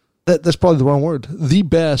 that's probably the wrong word, the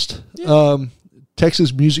best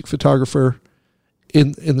Texas music photographer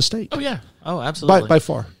in the state. Oh, yeah. Oh, absolutely. By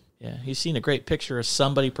far. Yeah, he's seen a great picture of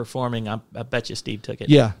somebody performing. I bet you Steve took it.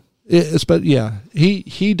 Yeah.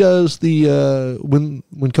 He does the when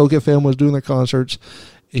Coke FM was doing their concerts,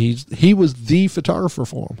 he was the photographer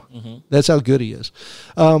for them. That's how good he is.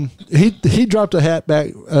 He dropped a hat back,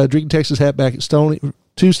 Drinking Texas hat back at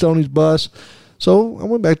Stoney's bus. So I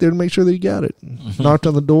went back there to make sure that he got it. Knocked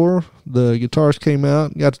on the door. The guitarist came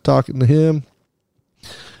out and got to talking to him.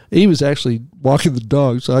 He was actually walking the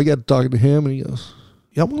dog, so I got to talking to him, and he goes,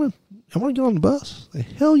 "Y'all want to get on the bus?"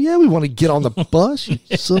 Like, hell yeah, we want to get on the bus, you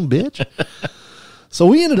son of a bitch. So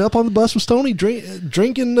we ended up on the bus with Stoney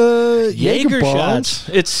drinking Jaeger shots.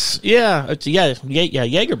 It's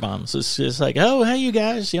Jaeger bombs. It's like, oh, hey, you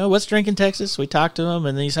guys, what's Drinking Texas? We talked to him,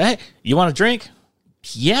 and then he said, hey, you want a drink?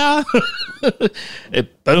 Yeah.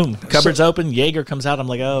 Boom. Cupboard's open. Jaeger comes out. I'm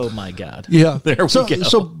like, oh my God. Yeah. There we go. So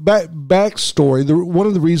backstory. One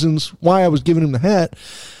of the reasons why I was giving him the hat,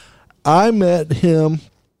 I met him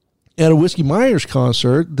at a Whiskey Myers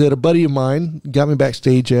concert that a buddy of mine got me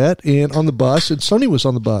backstage at, and on the bus, and Sonny was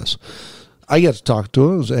on the bus. I got to talk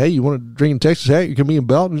to him. I said, hey, you want to drink in Texas hat? You can be in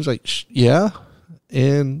Belton. He's like, yeah.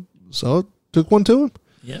 And so I took one to him.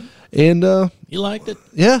 Yeah. And you liked it?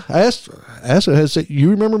 Yeah. I asked him, I said, you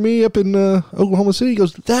remember me up in Oklahoma City? He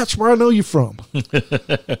goes, that's where I know you from.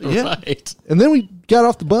 Yeah. Right. And then we got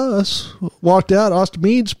off the bus, walked out. Austin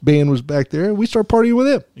Meade's band was back there. We started partying with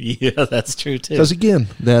him. Yeah, that's true too. Because again,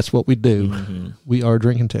 that's what we do. We are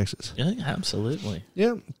Drinking Texas. Yeah, absolutely.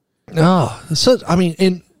 Yeah. Oh,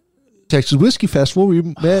 in Texas Whiskey Festival, we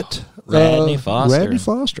met Radney Foster. Radney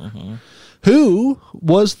Foster, who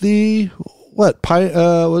was the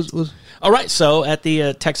was. All right, so at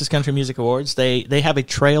the Texas Country Music Awards, they have a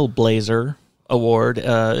Trailblazer Award.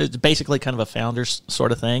 It's basically kind of a founder's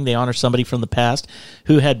sort of thing. They honor somebody from the past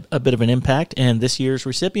who had a bit of an impact, and this year's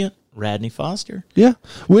recipient, Radney Foster. Yeah,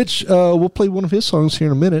 which we'll play one of his songs here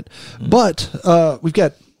in a minute. But we've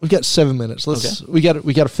got 7 minutes. We got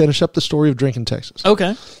to finish up the story of Drinking Texas.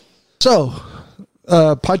 Okay. So,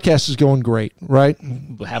 podcast is going great, right?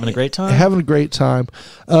 Having a great time. Having a great time.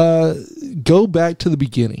 Go back to the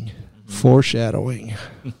beginning. Foreshadowing.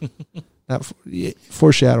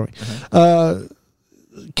 Foreshadowing.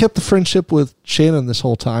 Kept the friendship with Shannon this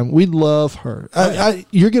whole time. We love her.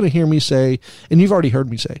 You're going to hear me say, and you've already heard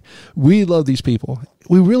me say, we love these people.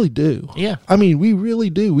 We really do. Yeah. I mean, we really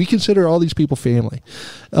do. We consider all these people family.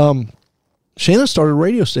 Shannon started a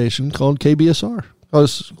radio station called KBSR.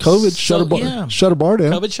 Because COVID shut a bar down.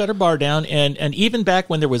 COVID shut a bar down, and even back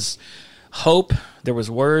when there was hope, there was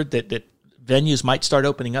word that venues might start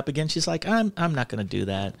opening up again. She's like, I'm not going to do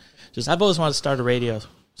that. I've always wanted to start a radio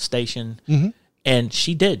station, and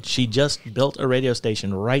she did. She just built a radio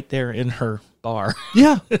station right there in her bar.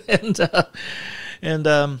 Yeah, and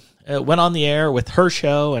went on the air with her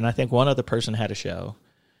show, and I think one other person had a show,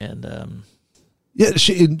 and. Yeah,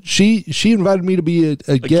 she invited me to be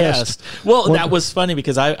a guest. Well, that was funny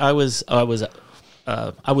because I was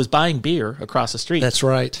buying beer across the street. That's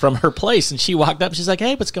right. From her place, and she walked up and she's like,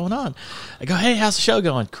 "Hey, what's going on?" I go, "Hey, how's the show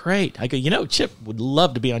going?" "Great." I go, "Chip would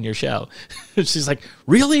love to be on your show." She's like,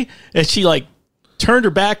 "Really?" And she turned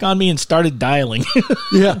her back on me and started dialing.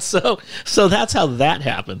 Yeah. So that's how that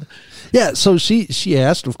happened. Yeah. So she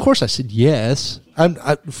asked. Of course, I said yes. I'm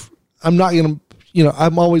not gonna.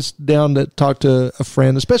 I'm always down to talk to a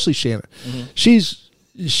friend, especially Shannon. She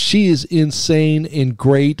is insane and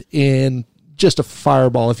great and just a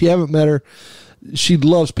fireball. If you haven't met her, she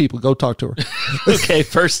loves people. Go talk to her. Okay,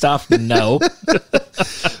 first off, no.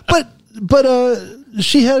 but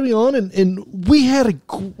she had me on, and we had a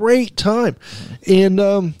great time.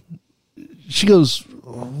 And she goes,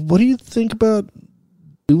 "What do you think about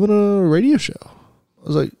doing a radio show?" I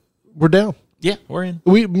was like, "We're down." Yeah, we're in.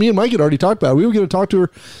 Me and Mike had already talked about it. We were going to talk to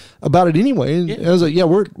her about it anyway. And I was like, yeah,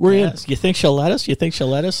 we're in. You think she'll let us? Yeah.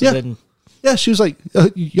 And then, yeah, she was like,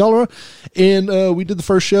 y'all are on. And we did the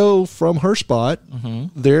first show from her spot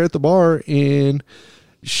there at the bar, and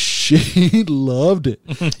she loved it.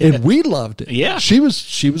 And we loved it. Yeah. She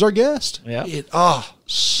was our guest. Yeah.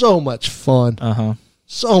 So much fun.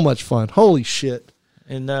 So much fun. Holy shit.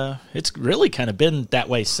 And it's really kind of been that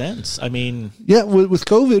way since. I mean, yeah, with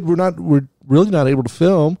COVID, we're really not able to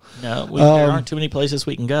film. No, there aren't too many places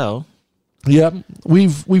we can go. Yeah,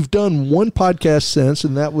 we've done one podcast since,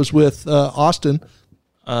 and that was with Austin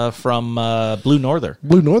from Blue Northern.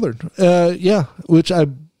 Blue Northern, yeah, which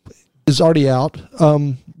is already out.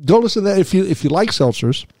 Go listen to that if you like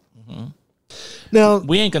seltzers. Now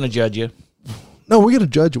we ain't going to judge you. No, we're going to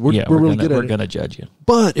judge it. We're really good at it. We're going to judge you.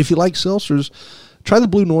 But if you like seltzers, try the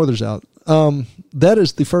Blue Northers out. That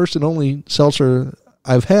is the first and only seltzer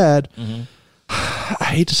I've had. I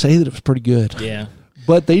hate to say that it was pretty good. Yeah.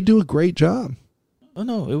 But they do a great job. Oh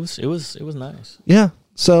no, it was nice. Yeah.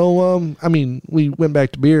 So I mean, we went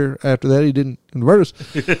back to beer after that. He didn't convert us.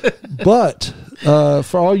 But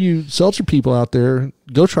for all you seltzer people out there,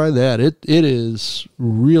 go try that. It is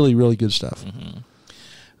really, really good stuff.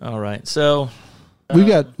 All right. So we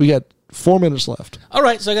got 4 minutes left. All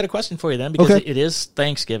right, so I got a question for you then, because it is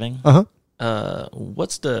Thanksgiving.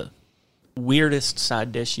 What's the weirdest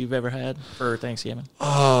side dish you've ever had for Thanksgiving?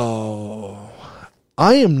 Oh,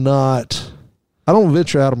 I don't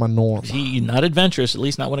venture out of my norm. You're not adventurous, at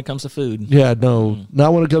least not when it comes to food. Yeah, no,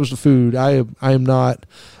 not when it comes to food. I am not.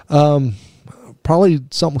 Probably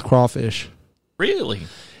something with crawfish. Really?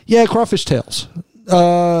 Yeah, crawfish tails.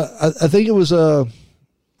 I think it was a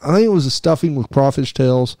stuffing with crawfish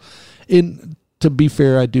tails. And to be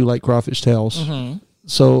fair, I do like crawfish tails.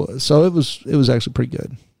 So it was actually pretty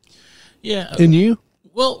good. Yeah. And you?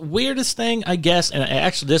 Well, weirdest thing, I guess, and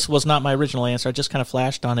actually this was not my original answer. I just kind of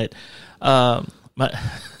flashed on it. My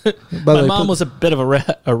mom was a bit of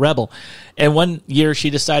a rebel. And one year she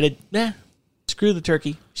decided, screw the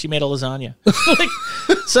turkey. She made a lasagna.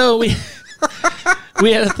 So we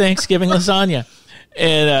had a Thanksgiving lasagna.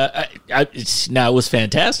 And it was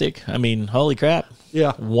fantastic. I mean, holy crap.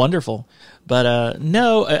 Yeah. Wonderful. But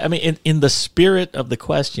no, I mean, in the spirit of the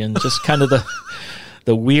question, just kind of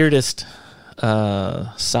the weirdest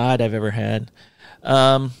side I've ever had.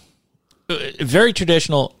 Very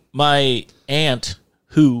traditional. My aunt,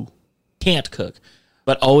 who can't cook,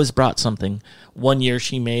 but always brought something. One year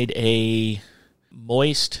she made a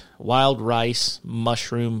moist wild rice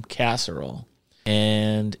mushroom casserole.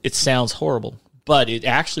 And it sounds horrible, but it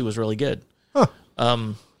actually was really good. Huh.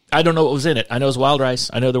 I don't know what was in it. I know it was wild rice.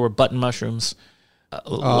 I know there were button mushrooms,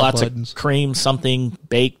 lots of cream, something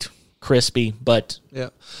baked, crispy, but... Yeah.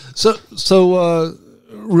 So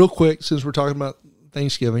real quick, since we're talking about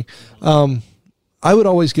Thanksgiving, I would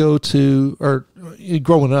always go to, or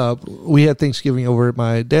growing up, we had Thanksgiving over at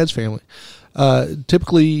my dad's family.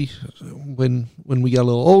 Typically, when we got a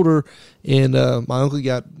little older and my uncle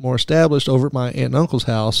got more established, over at my aunt and uncle's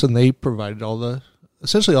house, and they provided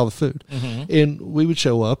essentially all the food, and we would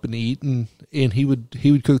show up and eat, and he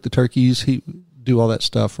would cook the turkeys, he would do all that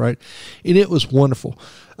stuff, right? And it was wonderful.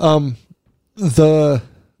 The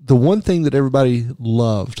one thing that everybody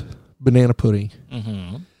loved, banana pudding.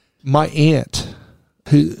 My aunt,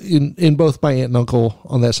 who in both my aunt and uncle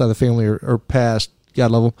on that side of the family are passed, God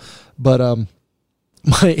love them, but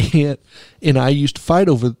my aunt and I used to fight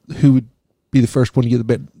over who would be the first one to get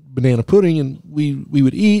the banana pudding, and we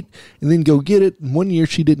would eat and then go get it. And one year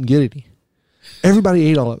she didn't get any. Everybody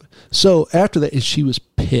ate all of it. So after that, and she was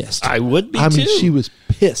pissed. I would be too. I mean, she was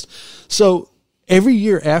pissed. So every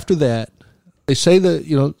year after that, they say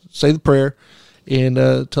the prayer and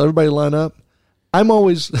tell everybody to line up. I'm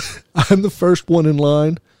the first one in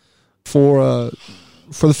line for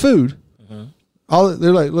the food.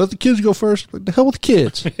 They're like, let the kids go first. Like, the hell with the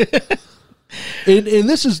kids. and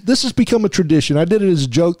this has become a tradition. I did it as a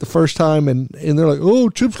joke the first time, and they're like, oh,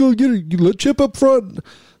 Chip's going to get it. You let Chip up front.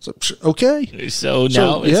 So, okay. So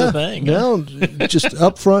now it's a thing. Now, just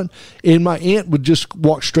up front. And my aunt would just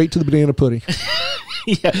walk straight to the banana pudding.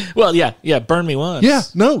 Yeah. Well, yeah. Burn me once. Yeah.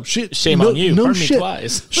 No shit. Shame on you. Burn me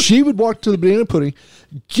twice. She would walk to the banana pudding,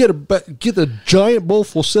 get the giant bowl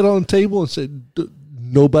full, sit on the table, and say,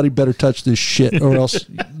 nobody better touch this shit, or else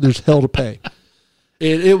there's hell to pay.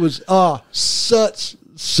 And it was such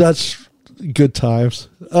good times.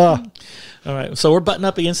 All right, so we're butting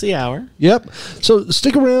up against the hour. Yep. So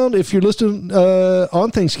stick around if you're listening on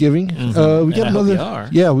Thanksgiving. We got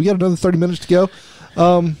another 30 minutes to go.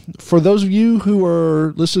 For those of you who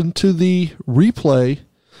are listening to the replay,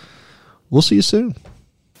 we'll see you soon.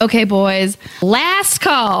 Okay, boys, last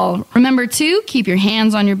call. Remember to keep your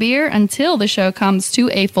hands on your beer until the show comes to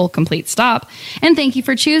a full, complete stop. And thank you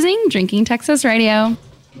for choosing Drinking Texas Radio.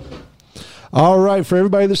 All right, for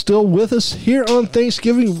everybody that's still with us here on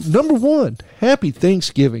Thanksgiving, number one, happy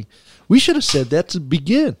Thanksgiving. We should have said that to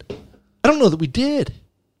begin. I don't know that we did.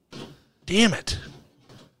 Damn it.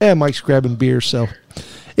 Yeah, Mike's grabbing beer, so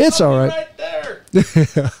it's all right. Right there.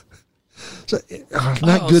 So,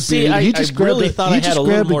 not good see, beer. I really thought I had a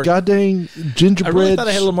little more. Goddamn gingerbread. I really thought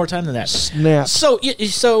I had a little more time than that. Snap. So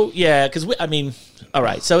yeah, because all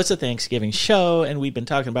right. So it's a Thanksgiving show, and we've been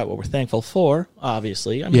talking about what we're thankful for.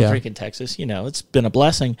 Obviously, drinking Texas. It's been a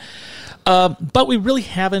blessing. But we really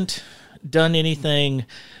haven't done anything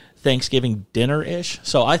Thanksgiving dinner-ish.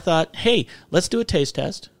 So I thought, hey, let's do a taste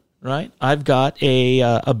test. Right? I've got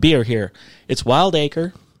a beer here. It's Wild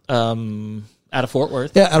Acre. Out of Fort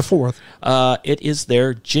Worth. Yeah, out of Fort Worth. It is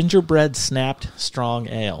their gingerbread snapped strong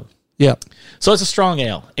ale. Yeah. So it's a strong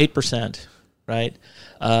ale, 8%, right?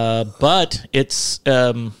 But it's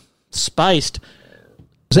spiced.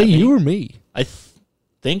 Is that you or me? I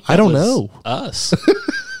think I don't was know. Us.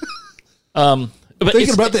 But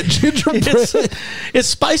Thinking about that gingerbread. It's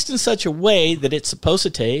spiced in such a way that it's supposed to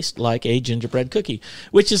taste like a gingerbread cookie,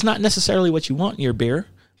 which is not necessarily what you want in your beer,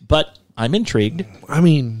 but I'm intrigued. I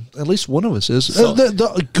mean, at least one of us is. So,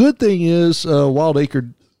 the good thing is Wild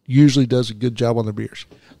Acre usually does a good job on their beers.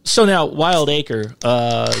 So now, Wild Acre,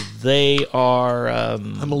 they are...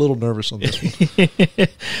 I'm a little nervous on this one.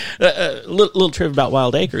 little trivia about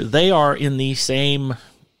Wild Acre. They are in the same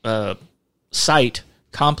site,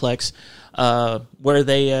 complex, where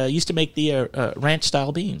they used to make the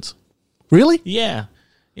ranch-style beans. Really? Yeah.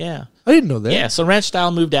 I didn't know that. Yeah, so Ranch Style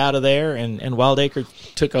moved out of there, and Wild Acre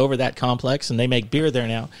took over that complex, and they make beer there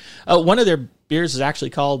now. One of their beers is actually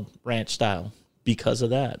called Ranch Style because of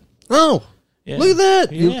that. Oh, yeah. Look at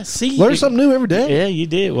that. Yeah, you see, learn something new every day. Yeah, you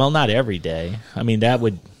do. Well, not every day. I mean, that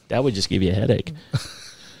would just give you a headache.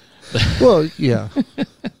 Well, yeah.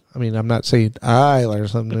 I mean, I'm not saying I learn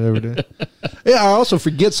something new every day. Yeah, I also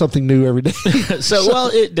forget something new every day.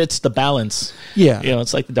 It's the balance. Yeah.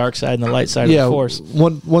 It's like the dark side and the light side of the force.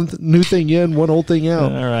 One new thing in, one old thing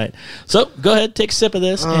out. All right. So go ahead, take a sip of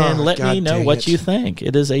this, and let me know dang what it. you think.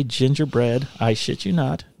 It is a gingerbread, I shit you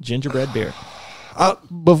not, gingerbread beer.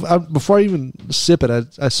 Before I even sip it,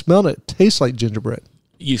 I smelled it. It tastes like gingerbread.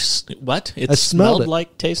 What? It I smelled it.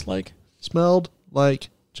 like, tastes like? Smelled like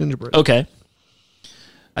gingerbread. Okay.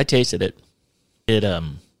 I tasted it. It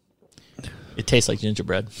tastes like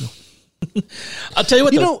gingerbread. I'll tell you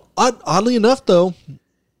what. Oddly enough, though,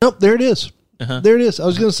 nope, there it is. Uh-huh. There it is. I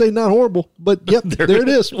was going to say not horrible, but yep, there it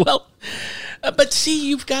is. Well, but see,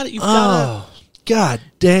 you've got to. God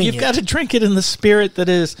dang You've got to drink it in the spirit that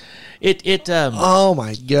is. Oh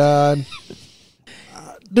my God.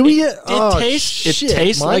 Do we? It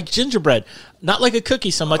tastes Mike. like gingerbread, not like a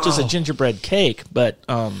cookie so much as a gingerbread cake, but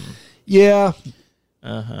Yeah.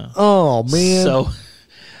 Oh man. So,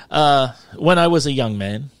 when I was a young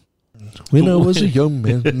man, when I was a young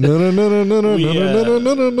man,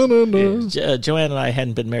 Joanne and I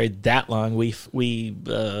hadn't been married that long. We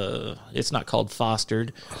it's not called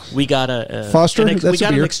fostered. We got foster. we That's got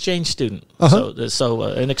a an beer. exchange student. Uh-huh. So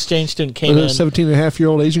an exchange student came in.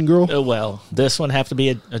 17-and-a-half-year-old Asian girl. Well, this one have to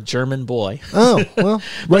be a German boy. Oh well,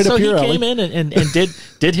 right so up your he alley. came in and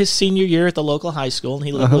did his senior year at the local high school, and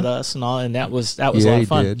he lived with us and all, and that was a lot of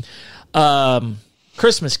fun. Did.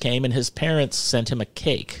 Christmas came, and his parents sent him a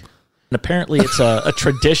cake. And apparently it's a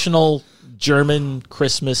traditional German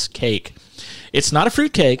Christmas cake. It's not a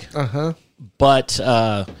fruit cake, but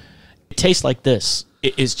it tastes like this.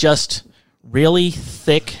 It is just really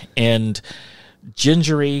thick and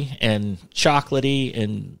gingery and chocolatey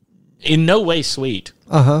and in no way sweet.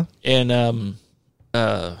 And I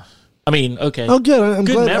mean, okay. Oh, good. I'm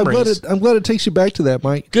Good glad. memories. I'm glad it takes you back to that,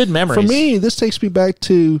 Mike. Good memories. For me, this takes me back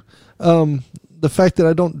to the fact that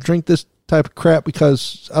I don't drink this type of crap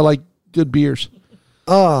because I like good beers.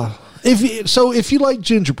 If you like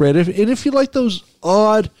gingerbread, if you like those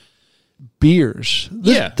odd beers,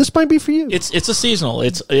 this might be for you. It's a seasonal.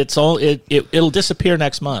 It'll disappear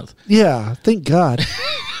next month. Yeah, thank God.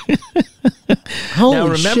 Holy Now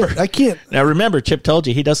remember, shit, I can't. Now remember, Chip told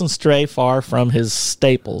you he doesn't stray far from his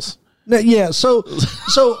staples. Now, yeah, so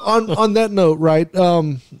on that note, right?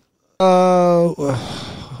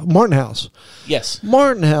 Martin House. Yes.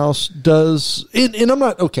 Martin House does, and I'm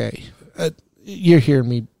not okay. You're hearing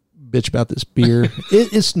me bitch about this beer.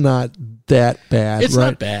 It's not that bad. It's right?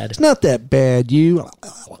 not bad. It's not that bad.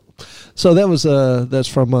 So that was that's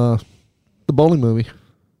from the bowling movie.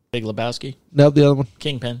 Big Lebowski. No, the other one.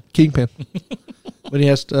 Kingpin. Kingpin. when he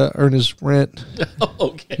has to earn his rent.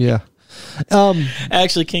 Okay. Yeah.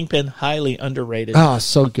 Actually, Kingpin, highly underrated.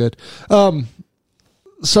 So good.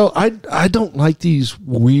 So I don't like these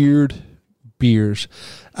weird beers.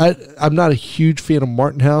 I'm not a huge fan of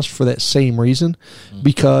Martin House for that same reason,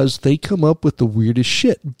 because they come up with the weirdest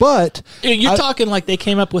shit. But You're talking like they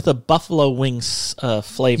came up with a buffalo wings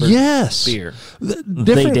flavored beer.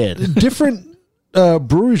 They did. Different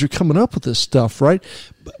breweries are coming up with this stuff, right?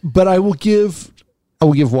 But I will give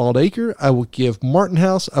Wild Acre, I will give Martin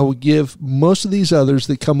House, I will give most of these others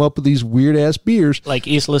that come up with these weird ass beers, like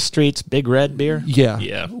Isla Street's Big Red beer.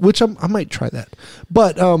 Yeah. Which I might try that,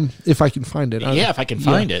 but if I can find it. If I can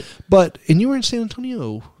find it. But and you were in San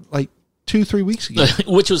Antonio like 2-3 weeks ago,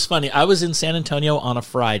 which was funny. I was in San Antonio on a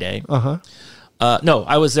Friday. No,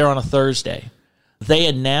 I was there on a Thursday. They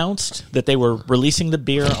announced that they were releasing the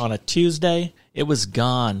beer on a Tuesday. It was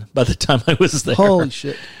gone by the time I was there. Holy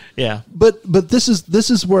shit. Yeah, but this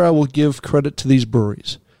is where I will give credit to these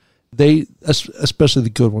breweries. They, especially the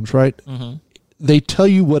good ones, right? Mm-hmm. They tell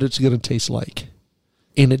you what it's going to taste like,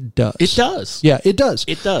 and it does. It does. Yeah, it does.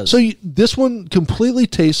 It does. So this one completely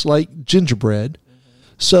tastes like gingerbread.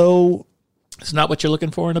 Mm-hmm. So it's not what you're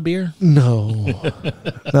looking for in a beer. No,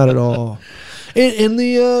 not at all. And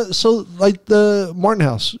the so like the Martin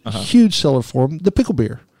House, huge seller for them. The pickle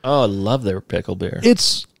beer. Oh, I love their pickle beer.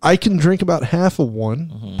 I can drink about half of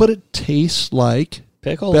one, but it tastes like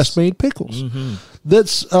pickles, best made pickles. Mm-hmm.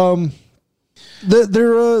 That's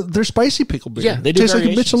they're spicy pickle beer. Yeah, they do. Tastes like a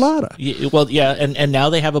michelada. Yeah, well, yeah, and now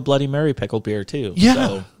they have a Bloody Mary pickle beer too.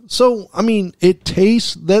 Yeah. So I mean, it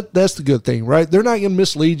tastes that's the good thing, right? They're not going to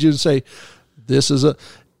mislead you and say this is a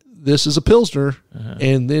Pilsner,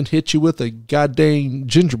 and then hit you with a goddamn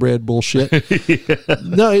gingerbread bullshit.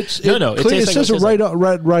 No, it says it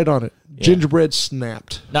right on it. Yeah. Gingerbread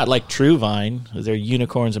snapped. Not like True Vine. They're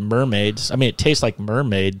unicorns and mermaids. I mean, it tastes like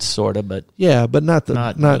mermaids, sort of, but yeah, but not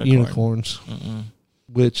unicorns. Mm-mm.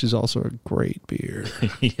 Which is also a great beer.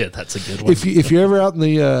 Yeah, that's a good one. If you're ever out in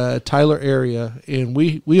the Tyler area, and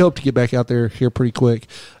we hope to get back out there here pretty quick.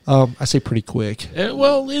 I say pretty quick.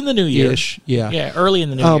 Well, in the new year. Yeah, early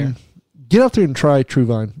in the new year. Get out there and try True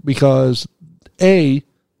Vine, because it's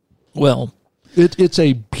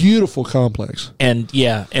a beautiful complex. And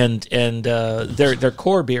their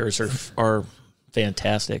core beers are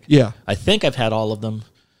fantastic. Yeah. I think I've had all of them.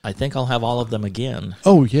 I think I'll have all of them again.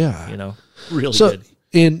 Oh yeah. Really good.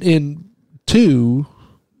 In two,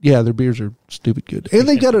 their beers are stupid good, and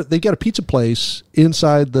they got a pizza place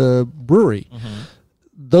inside the brewery. Mm-hmm.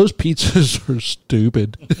 Those pizzas are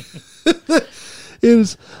stupid. It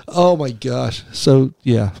is. Oh my gosh. So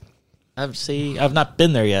yeah, I've not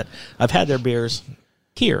been there yet. I've had their beers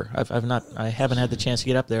here. I haven't had the chance to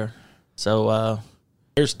get up there. So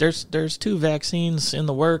there's 2 vaccines in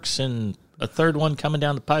the works and a third one coming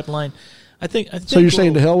down the pipeline. I think so you're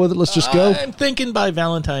saying to hell with it? Let's just go? I'm thinking by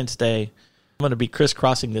Valentine's Day, I'm going to be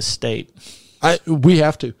crisscrossing this state. We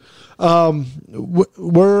have to.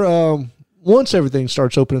 We're once everything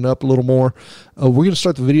starts opening up a little more, we're going to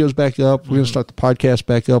start the videos back up. We're going to start the podcast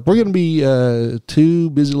back up. We're going to be 2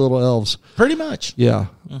 busy little elves. Pretty much. Yeah.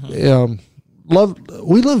 Mm-hmm.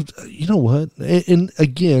 We love, you know what? And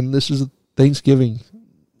again, this is a Thanksgiving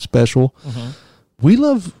special. Mm-hmm. We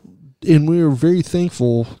love, and we are very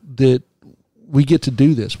thankful that we get to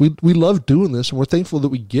do this. We love doing this, and we're thankful that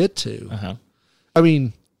we get to. Uh-huh. I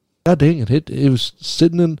mean, god dang it! It was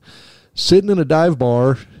sitting in a dive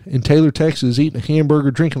bar in Taylor, Texas, eating a hamburger,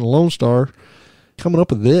 drinking a Lone Star, coming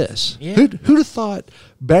up with this. Yeah. Who'd have thought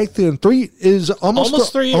back then?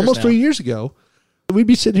 Almost 3 years ago, we'd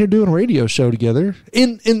be sitting here doing a radio show together.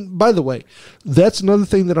 And by the way, that's another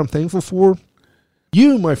thing that I'm thankful for.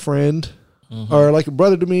 You, my friend, are like a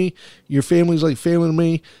brother to me. Your family's like family to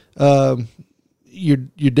me. Your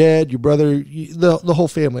dad, your brother, the whole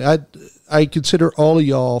family. I consider all of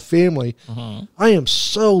y'all family. Uh-huh. I am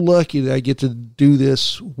so lucky that I get to do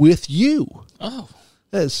this with you. Oh,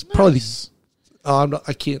 that's nice. Probably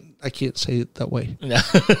I can't say it that way. No.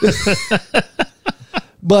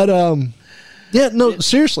 But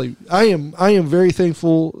seriously, I am very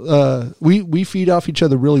thankful. We feed off each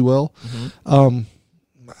other really well. Mm-hmm.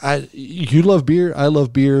 You love beer. I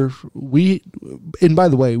love beer. And by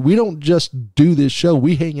the way, we don't just do this show.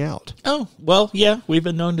 We hang out. Oh, well, yeah, we've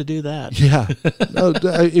been known to do that. Yeah. No,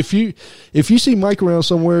 if you see Mike around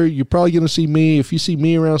somewhere, you're probably going to see me. If you see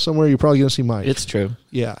me around somewhere, you're probably going to see Mike. It's true.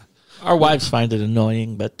 Yeah. Our wives find it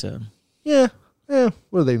annoying, but yeah. What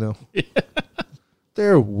do they know?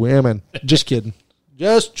 They're women. Just kidding.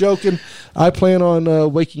 Just joking. I plan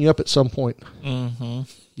on waking up at some point. Mm-hmm.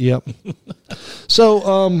 Yep.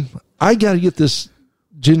 So I got to get this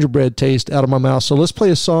gingerbread taste out of my mouth. So let's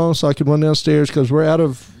play a song so I can run downstairs because we're out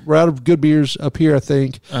of good beers up here, I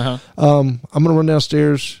think. Uh-huh. I'm gonna run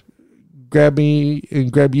downstairs, grab me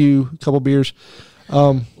and grab you a couple beers.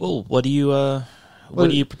 Well, what do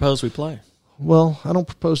you propose we play? Well, I don't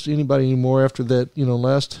propose to anybody anymore after that,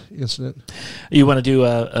 last incident. You want to do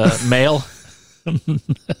a male?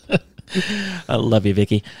 I love you,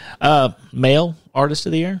 Vicky. Male artist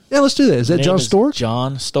of the year? Yeah, let's do that. Is that Name John is Stork?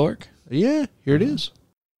 John Stork. Yeah, here it is.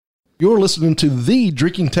 You're listening to the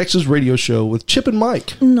Drinking Texas radio show with Chip and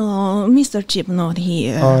Mike No, Mr. Chip not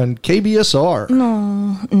here. on KBSR,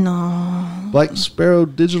 No. Black Sparrow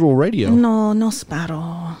Digital Radio No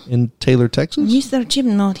Sparrow. in Taylor, Texas. Mr. Chip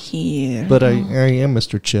not here. But I am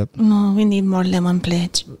Mr. Chip. No, we need more lemon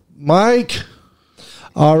pledge. Mike,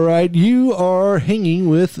 all right, you are hanging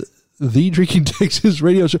with the Drinking Texas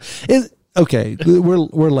radio show. Okay,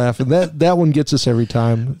 we're laughing. That one gets us every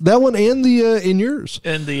time. That one and the in yours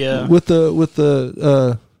And the with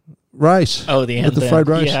the rice. oh, the with the fried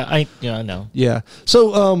rice. Yeah, I know. Yeah.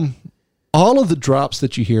 So all of the drops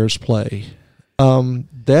that you hear us play,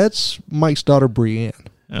 that's Mike's daughter Brienne.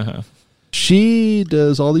 Uh-huh. She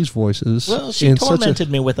does all these voices. Well, she in tormented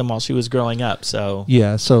me with them while she was growing up. So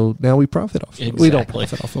Yeah, so now we profit off them. We don't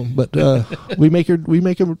profit off them, but we make her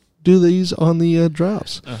do these on the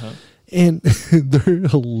drops. Uh-huh. And they're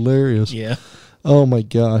hilarious. Yeah. Oh my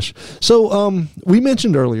gosh. So we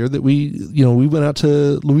mentioned earlier that we went out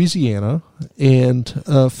to Louisiana and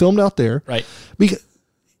filmed out there. Right. We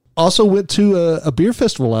also went to a beer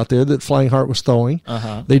festival out there that Flying Heart was throwing.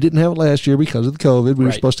 Uh-huh. They didn't have it last year because of the COVID. We were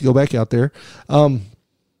Right. supposed to go back out there.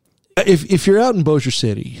 If you're out in Bossier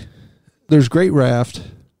City, there's Great Raft,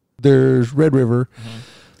 there's Red River,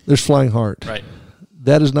 there's Flying Heart. Right.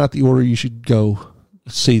 That is not the order you should go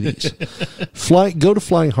see these. Go to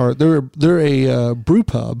Flying Heart. They're a brew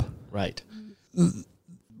pub. Right.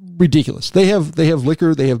 Ridiculous. They have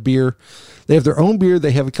liquor. They have beer. They have their own beer.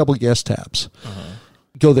 They have a couple of guest taps.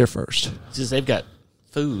 Go there first. Because they've got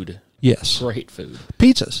food. Yes. Great food.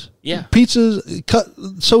 Pizzas. Yeah. Pizzas cut.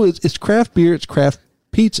 So it's craft beer. It's craft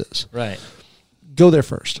pizzas. Right. Go there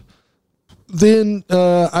first. Then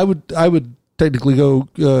I would technically go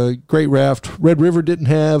Great Raft. Red River didn't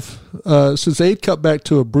have, since they had cut back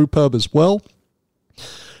to a brew pub as well,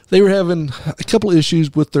 they were having a couple of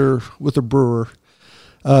issues with their brewer.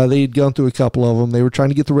 They had gone through a couple of them. They were trying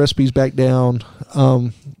to get the recipes back down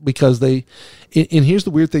because and here's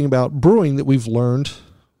the weird thing about brewing that we've learned.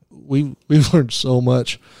 We've learned so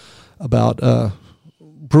much about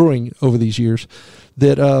brewing over these years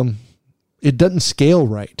that it doesn't scale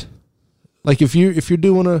right. Like if you're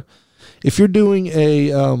doing a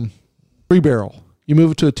 3-barrel, you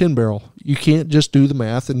move it to a 10-barrel. You can't just do the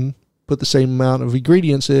math and put the same amount of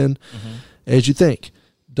ingredients in as you think.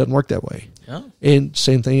 Doesn't work that way. Oh. And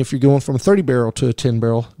same thing if you're going from a 30-barrel to a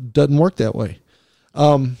 10-barrel. Doesn't work that way.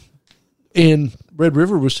 And Red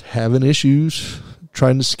River was having issues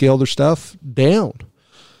trying to scale their stuff down.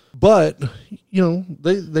 But,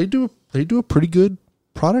 they do a pretty good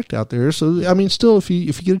product out there. So, I mean, still, if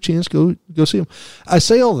you get a chance, go see them. I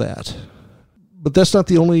say all that, but that's not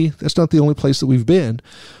the only place that we've been.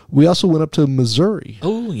 We also went up to Missouri.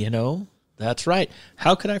 Oh, that's right.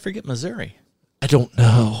 How could I forget Missouri? I don't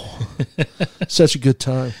know. Such a good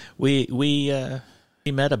time. We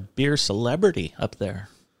met a beer celebrity up there.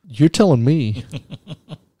 You're telling me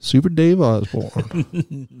Super Dave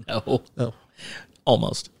Osborne. No. Oh.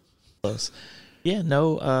 Almost. Close. Yeah,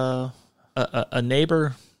 no, a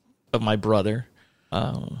neighbor of my brother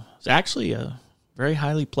is actually a very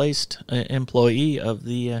highly placed employee of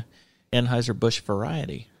the Anheuser-Busch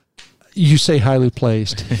variety. You say highly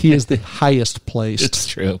placed. He is the highest placed. It's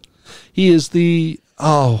true. He is the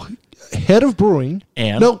head of brewing.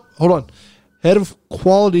 And? No, hold on. Head of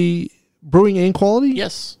quality, brewing and quality?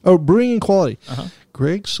 Yes. Oh, brewing and quality. Uh-huh.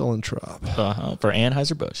 Greg Sullentrop. For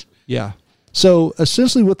Anheuser-Busch. Yeah. So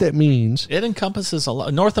essentially what that means. It encompasses a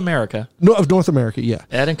lot. North America. Of North America, yeah.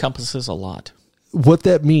 That encompasses a lot. What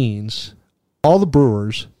that means, all the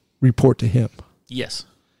brewers report to him. Yes.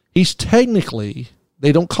 He's technically,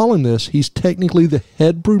 they don't call him this, he's technically the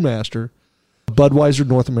head brewmaster of Budweiser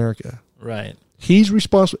North America. Right. He's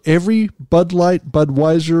responsible. Every Bud Light,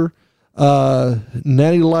 Budweiser,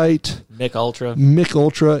 Natty Light, Mick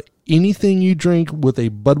Ultra, anything you drink with a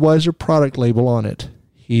Budweiser product label on it,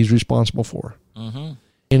 he's responsible for. Mm-hmm.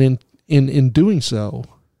 And in doing so,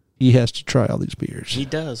 he has to try all these beers. He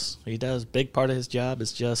does. Big part of his job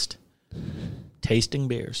is just tasting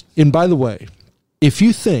beers. And by the way, if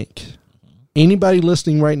you think anybody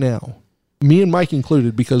listening right now, me and Mike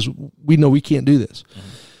included, because we know we can't do this,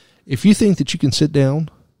 if you think that you can sit down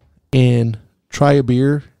and try a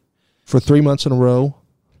beer for 3 months in a row,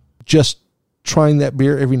 just trying that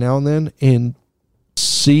beer every now and then, and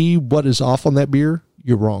see what is off on that beer,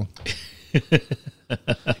 you're wrong.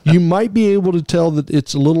 You might be able to tell that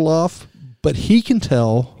it's a little off, but he can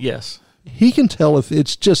tell. Yes. He can tell if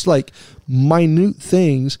it's just like minute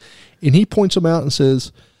things, and he points them out and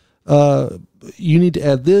says, you need to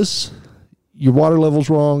add this, your water level's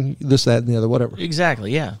wrong, this, that, and the other, whatever.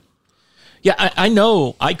 Exactly, yeah. Yeah, I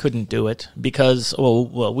know I couldn't do it because,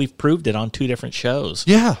 well, we've proved it on 2 different shows.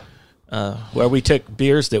 Yeah. Where we took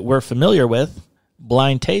beers that we're familiar with,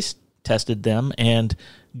 blind taste tested them, and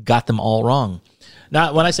got them all wrong.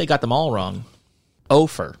 Now, when I say got them all wrong,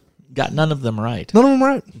 Ofer got none of them right. None of them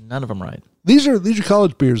right. None of them right. These are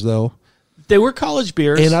college beers, though. They were college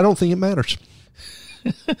beers. And I don't think it matters.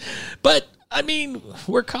 But, I mean,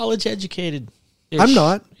 we're college educated. I'm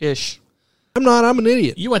not. I'm not. I'm an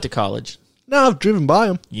idiot. You went to college. No, I've driven by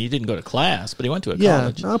them. You didn't go to class, but he went to a Yeah,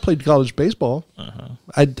 college. no, I played college baseball.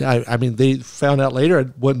 I mean, they found out later I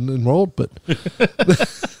wasn't enrolled, but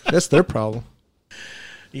that's their problem.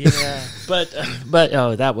 Yeah, but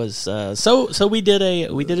that was so we did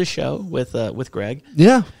a show with Greg.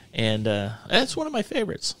 Yeah, and that's one of my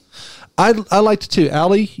favorites. I liked it too.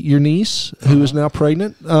 Allie, your niece, who is now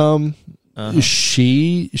pregnant,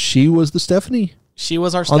 she was the Stephanie. She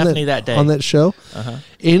was our Stephanie that day on that show, and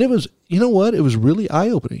it was, you know what, it was really eye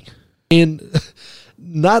opening, and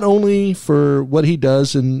not only for what he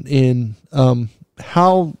does and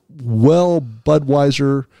how well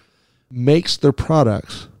Budweiser makes their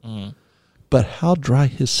products, but how dry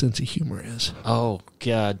his sense of humor is. Oh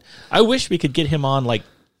God, I wish we could get him on like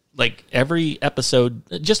every episode,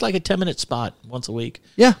 just like a 10-minute spot once a week.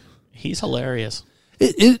 Yeah, he's hilarious.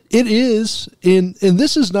 It is, and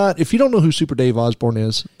this is not, if you don't know who Super Dave Osborne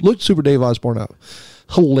is, look Super Dave Osborne up.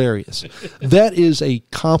 Hilarious. That is a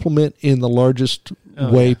compliment in the largest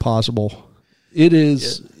way possible. It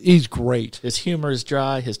is. He's great. His humor is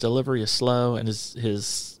dry, his delivery is slow, and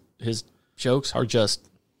his jokes are just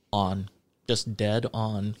dead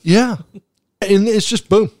on. Yeah, and it's just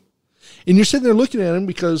boom. And you're sitting there looking at him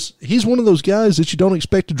because he's one of those guys that you don't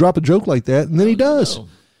expect to drop a joke like that, and then he does. No.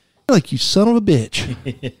 Like, you son of a bitch.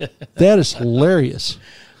 That is hilarious.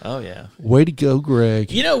 Oh, yeah. Way to go, Greg.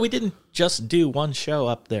 You know, we didn't just do one show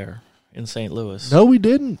up there in St. Louis. No, we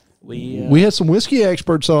didn't. We had some whiskey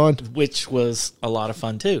experts on. Which was a lot of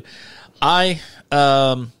fun, too. Now,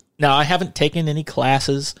 I haven't taken any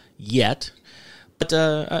classes yet, but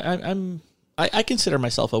I consider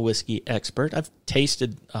myself a whiskey expert. I've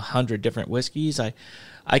tasted 100 different whiskeys. I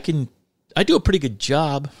do a pretty good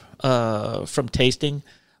job from tasting.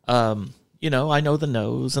 You know, I know the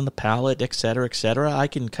nose and the palate, et cetera, et cetera. I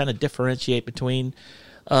can kind of differentiate between,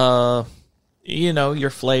 you know, your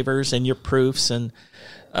flavors and your proofs, and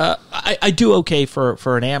I do okay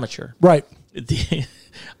for an amateur. Right.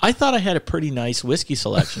 I thought I had a pretty nice whiskey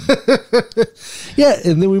selection. Yeah,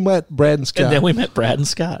 and then we met Brad and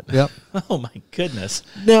Scott. Yep. Oh, my goodness.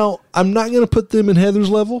 Now, I'm not going to put them in Heather's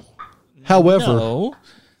level. However, no.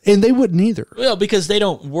 And they wouldn't either. Well, because they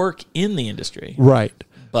don't work in the industry. Right.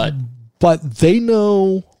 But they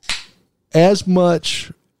know as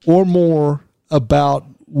much or more about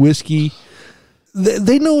whiskey.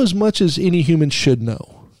 They know as much as any human should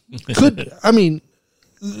know.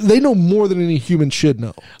 They know more than any human should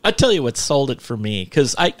know. I'll tell you what sold it for me,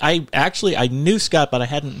 because I knew Scott, but I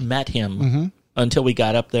hadn't met him until we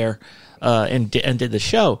got up there and did the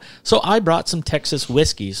show. So I brought some Texas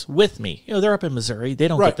whiskeys with me. You know, they're up in Missouri. They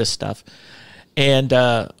don't get this stuff. And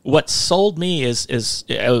what sold me is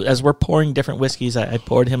as we're pouring different whiskeys, I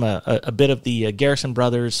poured him a bit of the Garrison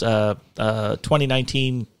Brothers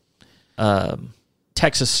 2019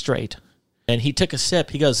 Texas Straight. And he took a sip.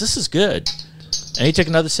 He goes, "This is good." And he took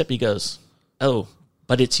another sip. He goes, "Oh,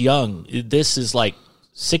 but it's young. This is like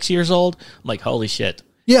 6 years old." I'm like, holy shit.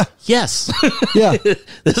 Yeah. Yes. Yeah.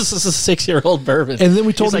 This is a 6-year-old bourbon. And then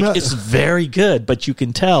we told him it's very good, but you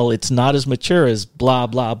can tell it's not as mature as blah,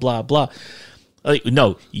 blah, blah, blah. Like,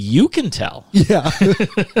 no, you can tell. Yeah.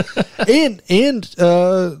 and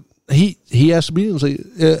he asked me, he was like,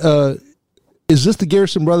 is this the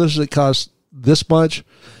Garrison Brothers that cost this much?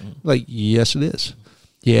 Like, yes, it is.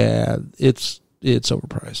 Yeah, it's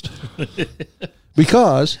overpriced.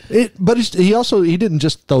 Because he didn't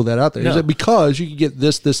just throw that out there. No. He said, because you can get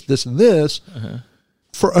this, and this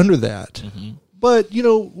for under that. But, you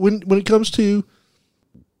know, when it comes to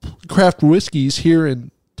craft whiskeys here in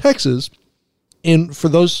Texas, and for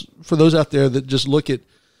those out there that just look at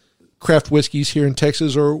craft whiskeys here in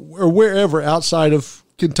Texas or wherever outside of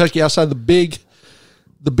Kentucky, outside the big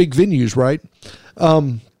venues, right?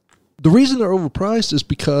 The reason they're overpriced is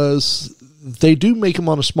because they do make them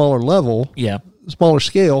on a smaller level, smaller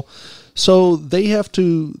scale, so they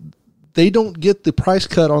don't get the price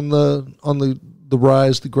cut on the rye,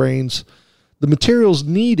 the grains, the materials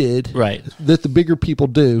needed that the bigger people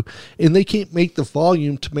do, and they can't make the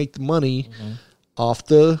volume to make the money off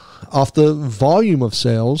the volume of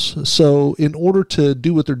sales. So in order to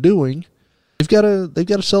do what they're doing, they've got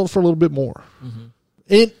to sell it for a little bit more.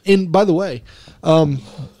 And by the way, one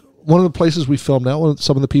of the places we filmed out,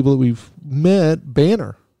 some of the people that we've met,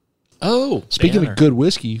 Banner. Oh, speaking Banner. of good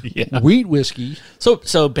whiskey, wheat whiskey.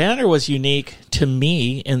 So Banner was unique to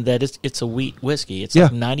me in that it's a wheat whiskey. It's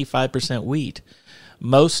like 95% wheat.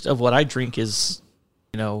 Most of what I drink is,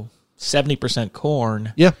 70%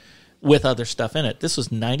 corn. Yeah. With other stuff in it. This was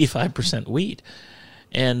 95% wheat,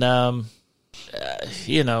 and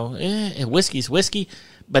whiskey's whiskey,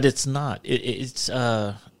 but it's not. It's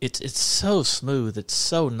so smooth. It's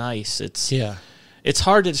so nice. It's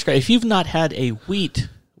hard to describe. If you've not had a wheat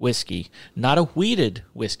whiskey, not a wheated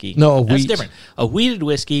whiskey. No, a that's wheat. different. A wheated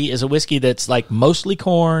whiskey is a whiskey that's like mostly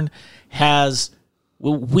corn, has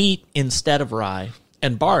wheat instead of rye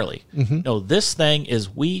and barley. No, this thing is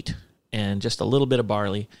wheat and just a little bit of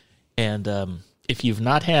barley. And if you've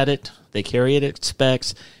not had it, they carry it at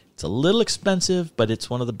specs. It's a little expensive, but it's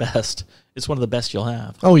one of the best. It's one of the best you'll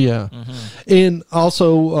have. Oh yeah, and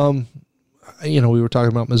also, we were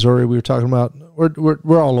talking about Missouri. We were talking about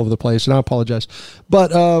we're all over the place, and I apologize.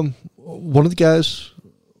 But one of the guys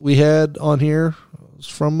we had on here was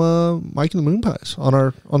from Mike and the Moon Pies on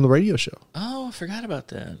the radio show. Oh, I forgot about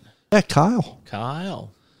that. Yeah, Kyle.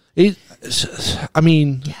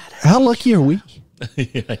 How lucky are we?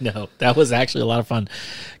 I know. That was actually a lot of fun.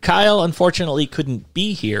 Kyle, unfortunately, couldn't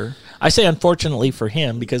be here. I say unfortunately for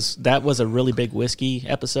him because that was a really big whiskey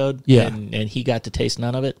episode. Yeah. And he got to taste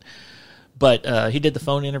none of it. But he did the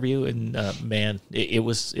phone interview, and, man, it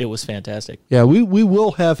was fantastic. Yeah, we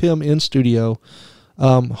will have him in studio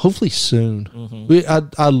hopefully soon.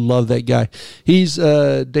 I love that guy. He's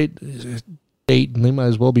dating. They might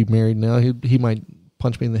as well be married now. He might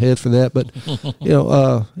punch me in the head for that, but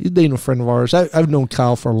he's dating a friend of ours. I've known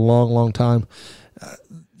Kyle for a long time.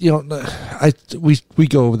 We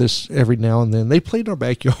go over this every now and then. They played in our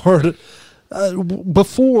backyard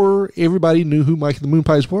before everybody knew who Mike and the Moon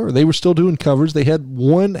Pies were. They were still doing covers. They had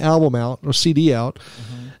one album out or CD out.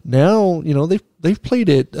 Now they've played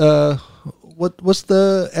it. What's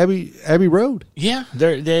the Abbey Road? Yeah,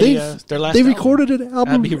 their last. They recorded an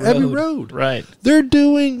album, Abbey Road. Right. They're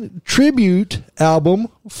doing tribute album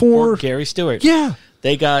for Gary Stewart. Yeah,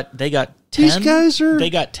 they got 10. These guys are.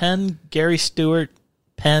 They got 10 Gary Stewart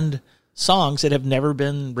penned songs that have never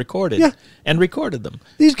been recorded. And recorded them.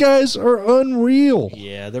 These guys are unreal.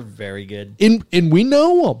 Yeah, they're very good. And we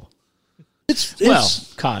know them.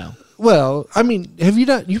 It's Kyle. Well, I mean, have you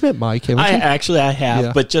not? You met Mike, haven't you? I have,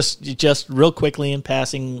 Yeah. but just real quickly in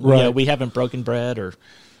passing, Right. we haven't broken bread or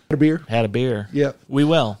Had a beer. Yeah, we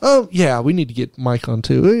will. Oh yeah, we need to get Mike on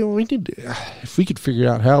too. We need to, if we could figure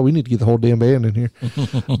out how, we need to get the whole damn band in here.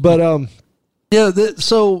 But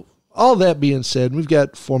so all that being said, we've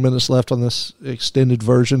got 4 minutes left on this extended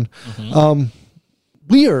version.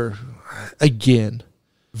 We are again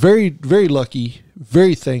very, very lucky,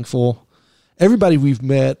 very thankful. Everybody we've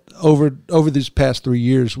met over these past 3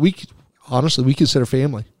 years, we consider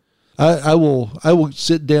family. I will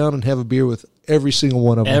sit down and have a beer with every single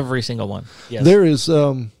one of them. Every single one. Yes. There is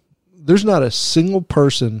there's not a single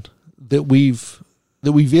person that we've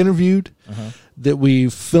interviewed, that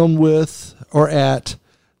we've filmed with or at,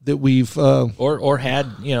 that we've or had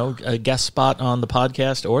a guest spot on the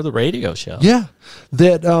podcast or the radio show. Yeah,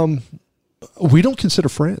 that we don't consider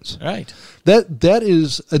friends. Right. That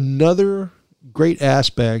is another great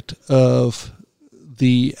aspect of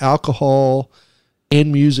the alcohol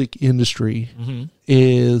and music industry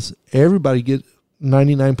is everybody get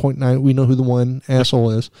 99.9. We know who the one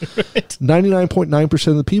asshole is. 99.9%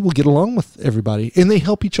 of the people get along with everybody, and they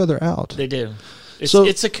help each other out. They do.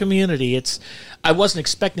 It's a community. I wasn't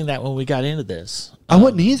expecting that when we got into this. I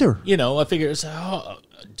wasn't either. I figured,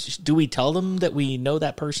 do we tell them that we know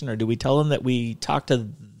that person, or do we tell them that we talked to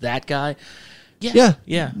that guy? Yeah.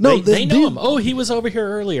 No, they know him. Oh, he was over here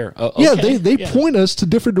earlier. Oh, okay. Yeah, they point us to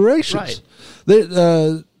different directions. Right.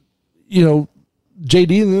 They,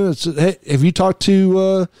 JD and them said, "Hey, have you talked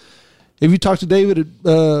to David at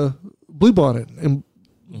Bluebonnet?" And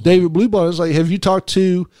David Bluebonnet's like, "Have you talked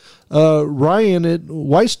to Ryan at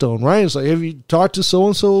Whitestone?" Ryan's like, "Have you talked to so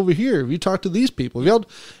and so over here? Have you talked to these people?"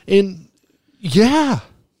 And yeah.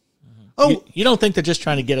 Oh, You don't think they're just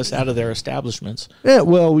trying to get us out of their establishments? yeah.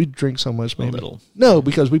 Well, we drink so much, maybe. little. No,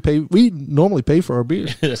 because we normally pay for our beer.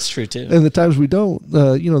 That's true, too. And the times we don't,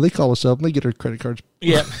 they call us up and they get our credit cards.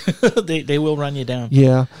 Yeah, they will run you down.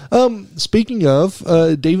 Yeah. Speaking of,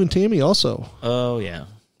 Dave and Tammy also. Oh, yeah.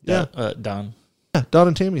 Yeah. Don. Yeah, Don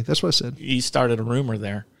and Tammy. That's what I said. You started a rumor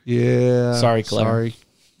there. Yeah. Sorry, Claire.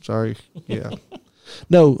 Sorry. Yeah.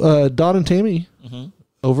 No, Don and Tammy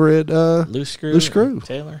over at Loose Screw.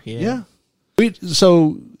 Taylor. Yeah.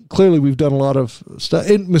 So clearly we've done a lot of stuff.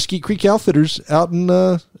 And Mesquite Creek Outfitters out in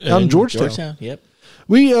Georgetown. Yep.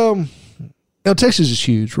 We now Texas is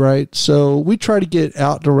huge, right? So we try to get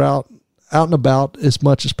out and about as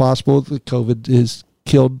much as possible. The COVID has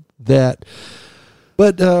killed that.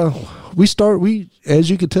 But as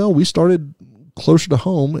you could tell, we started closer to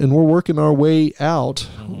home, and we're working our way out.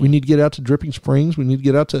 We need to get out to Dripping Springs. We need to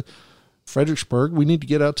get out to Fredericksburg. We need to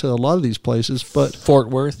get out to a lot of these places. But Fort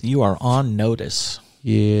Worth, you are on notice.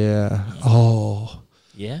 yeah. Oh.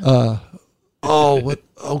 Yeah. What?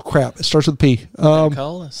 Oh, crap. It starts with a P.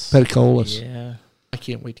 Peticolas. Yeah. I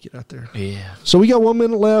can't wait to get out there. Yeah. So we got 1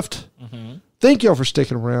 minute left. Thank y'all for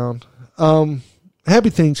sticking around. Happy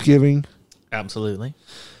Thanksgiving. Absolutely.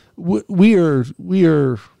 We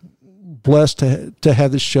are blessed to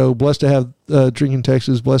have this show, blessed to have Drinking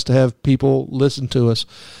Texas, blessed to have people listen to us.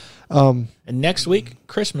 And next week,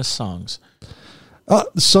 Christmas songs.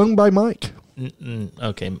 Sung by Mike.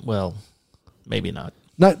 Okay, well, maybe not.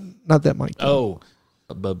 Not that Mike. Oh,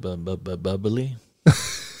 bubbly.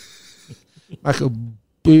 Michael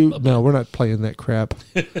Boo. No, we're not playing that crap.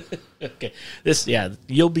 Okay.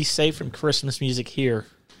 You'll be safe from Christmas music here.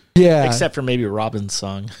 Yeah. Except for maybe Robin's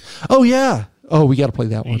song. Oh, yeah. Oh, we got to play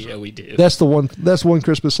that one. Yeah, we do. That's the one. That's one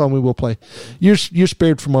Christmas song we will play. You're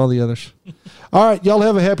spared from all the others. All right, y'all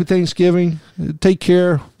have a happy Thanksgiving. Take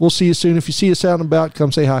care. We'll see you soon. If you see us out and about,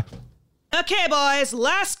 come say hi. Okay, boys,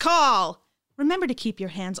 last call. Remember to keep your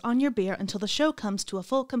hands on your beer until the show comes to a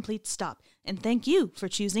full, complete stop. And thank you for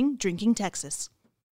choosing Drinking Texas.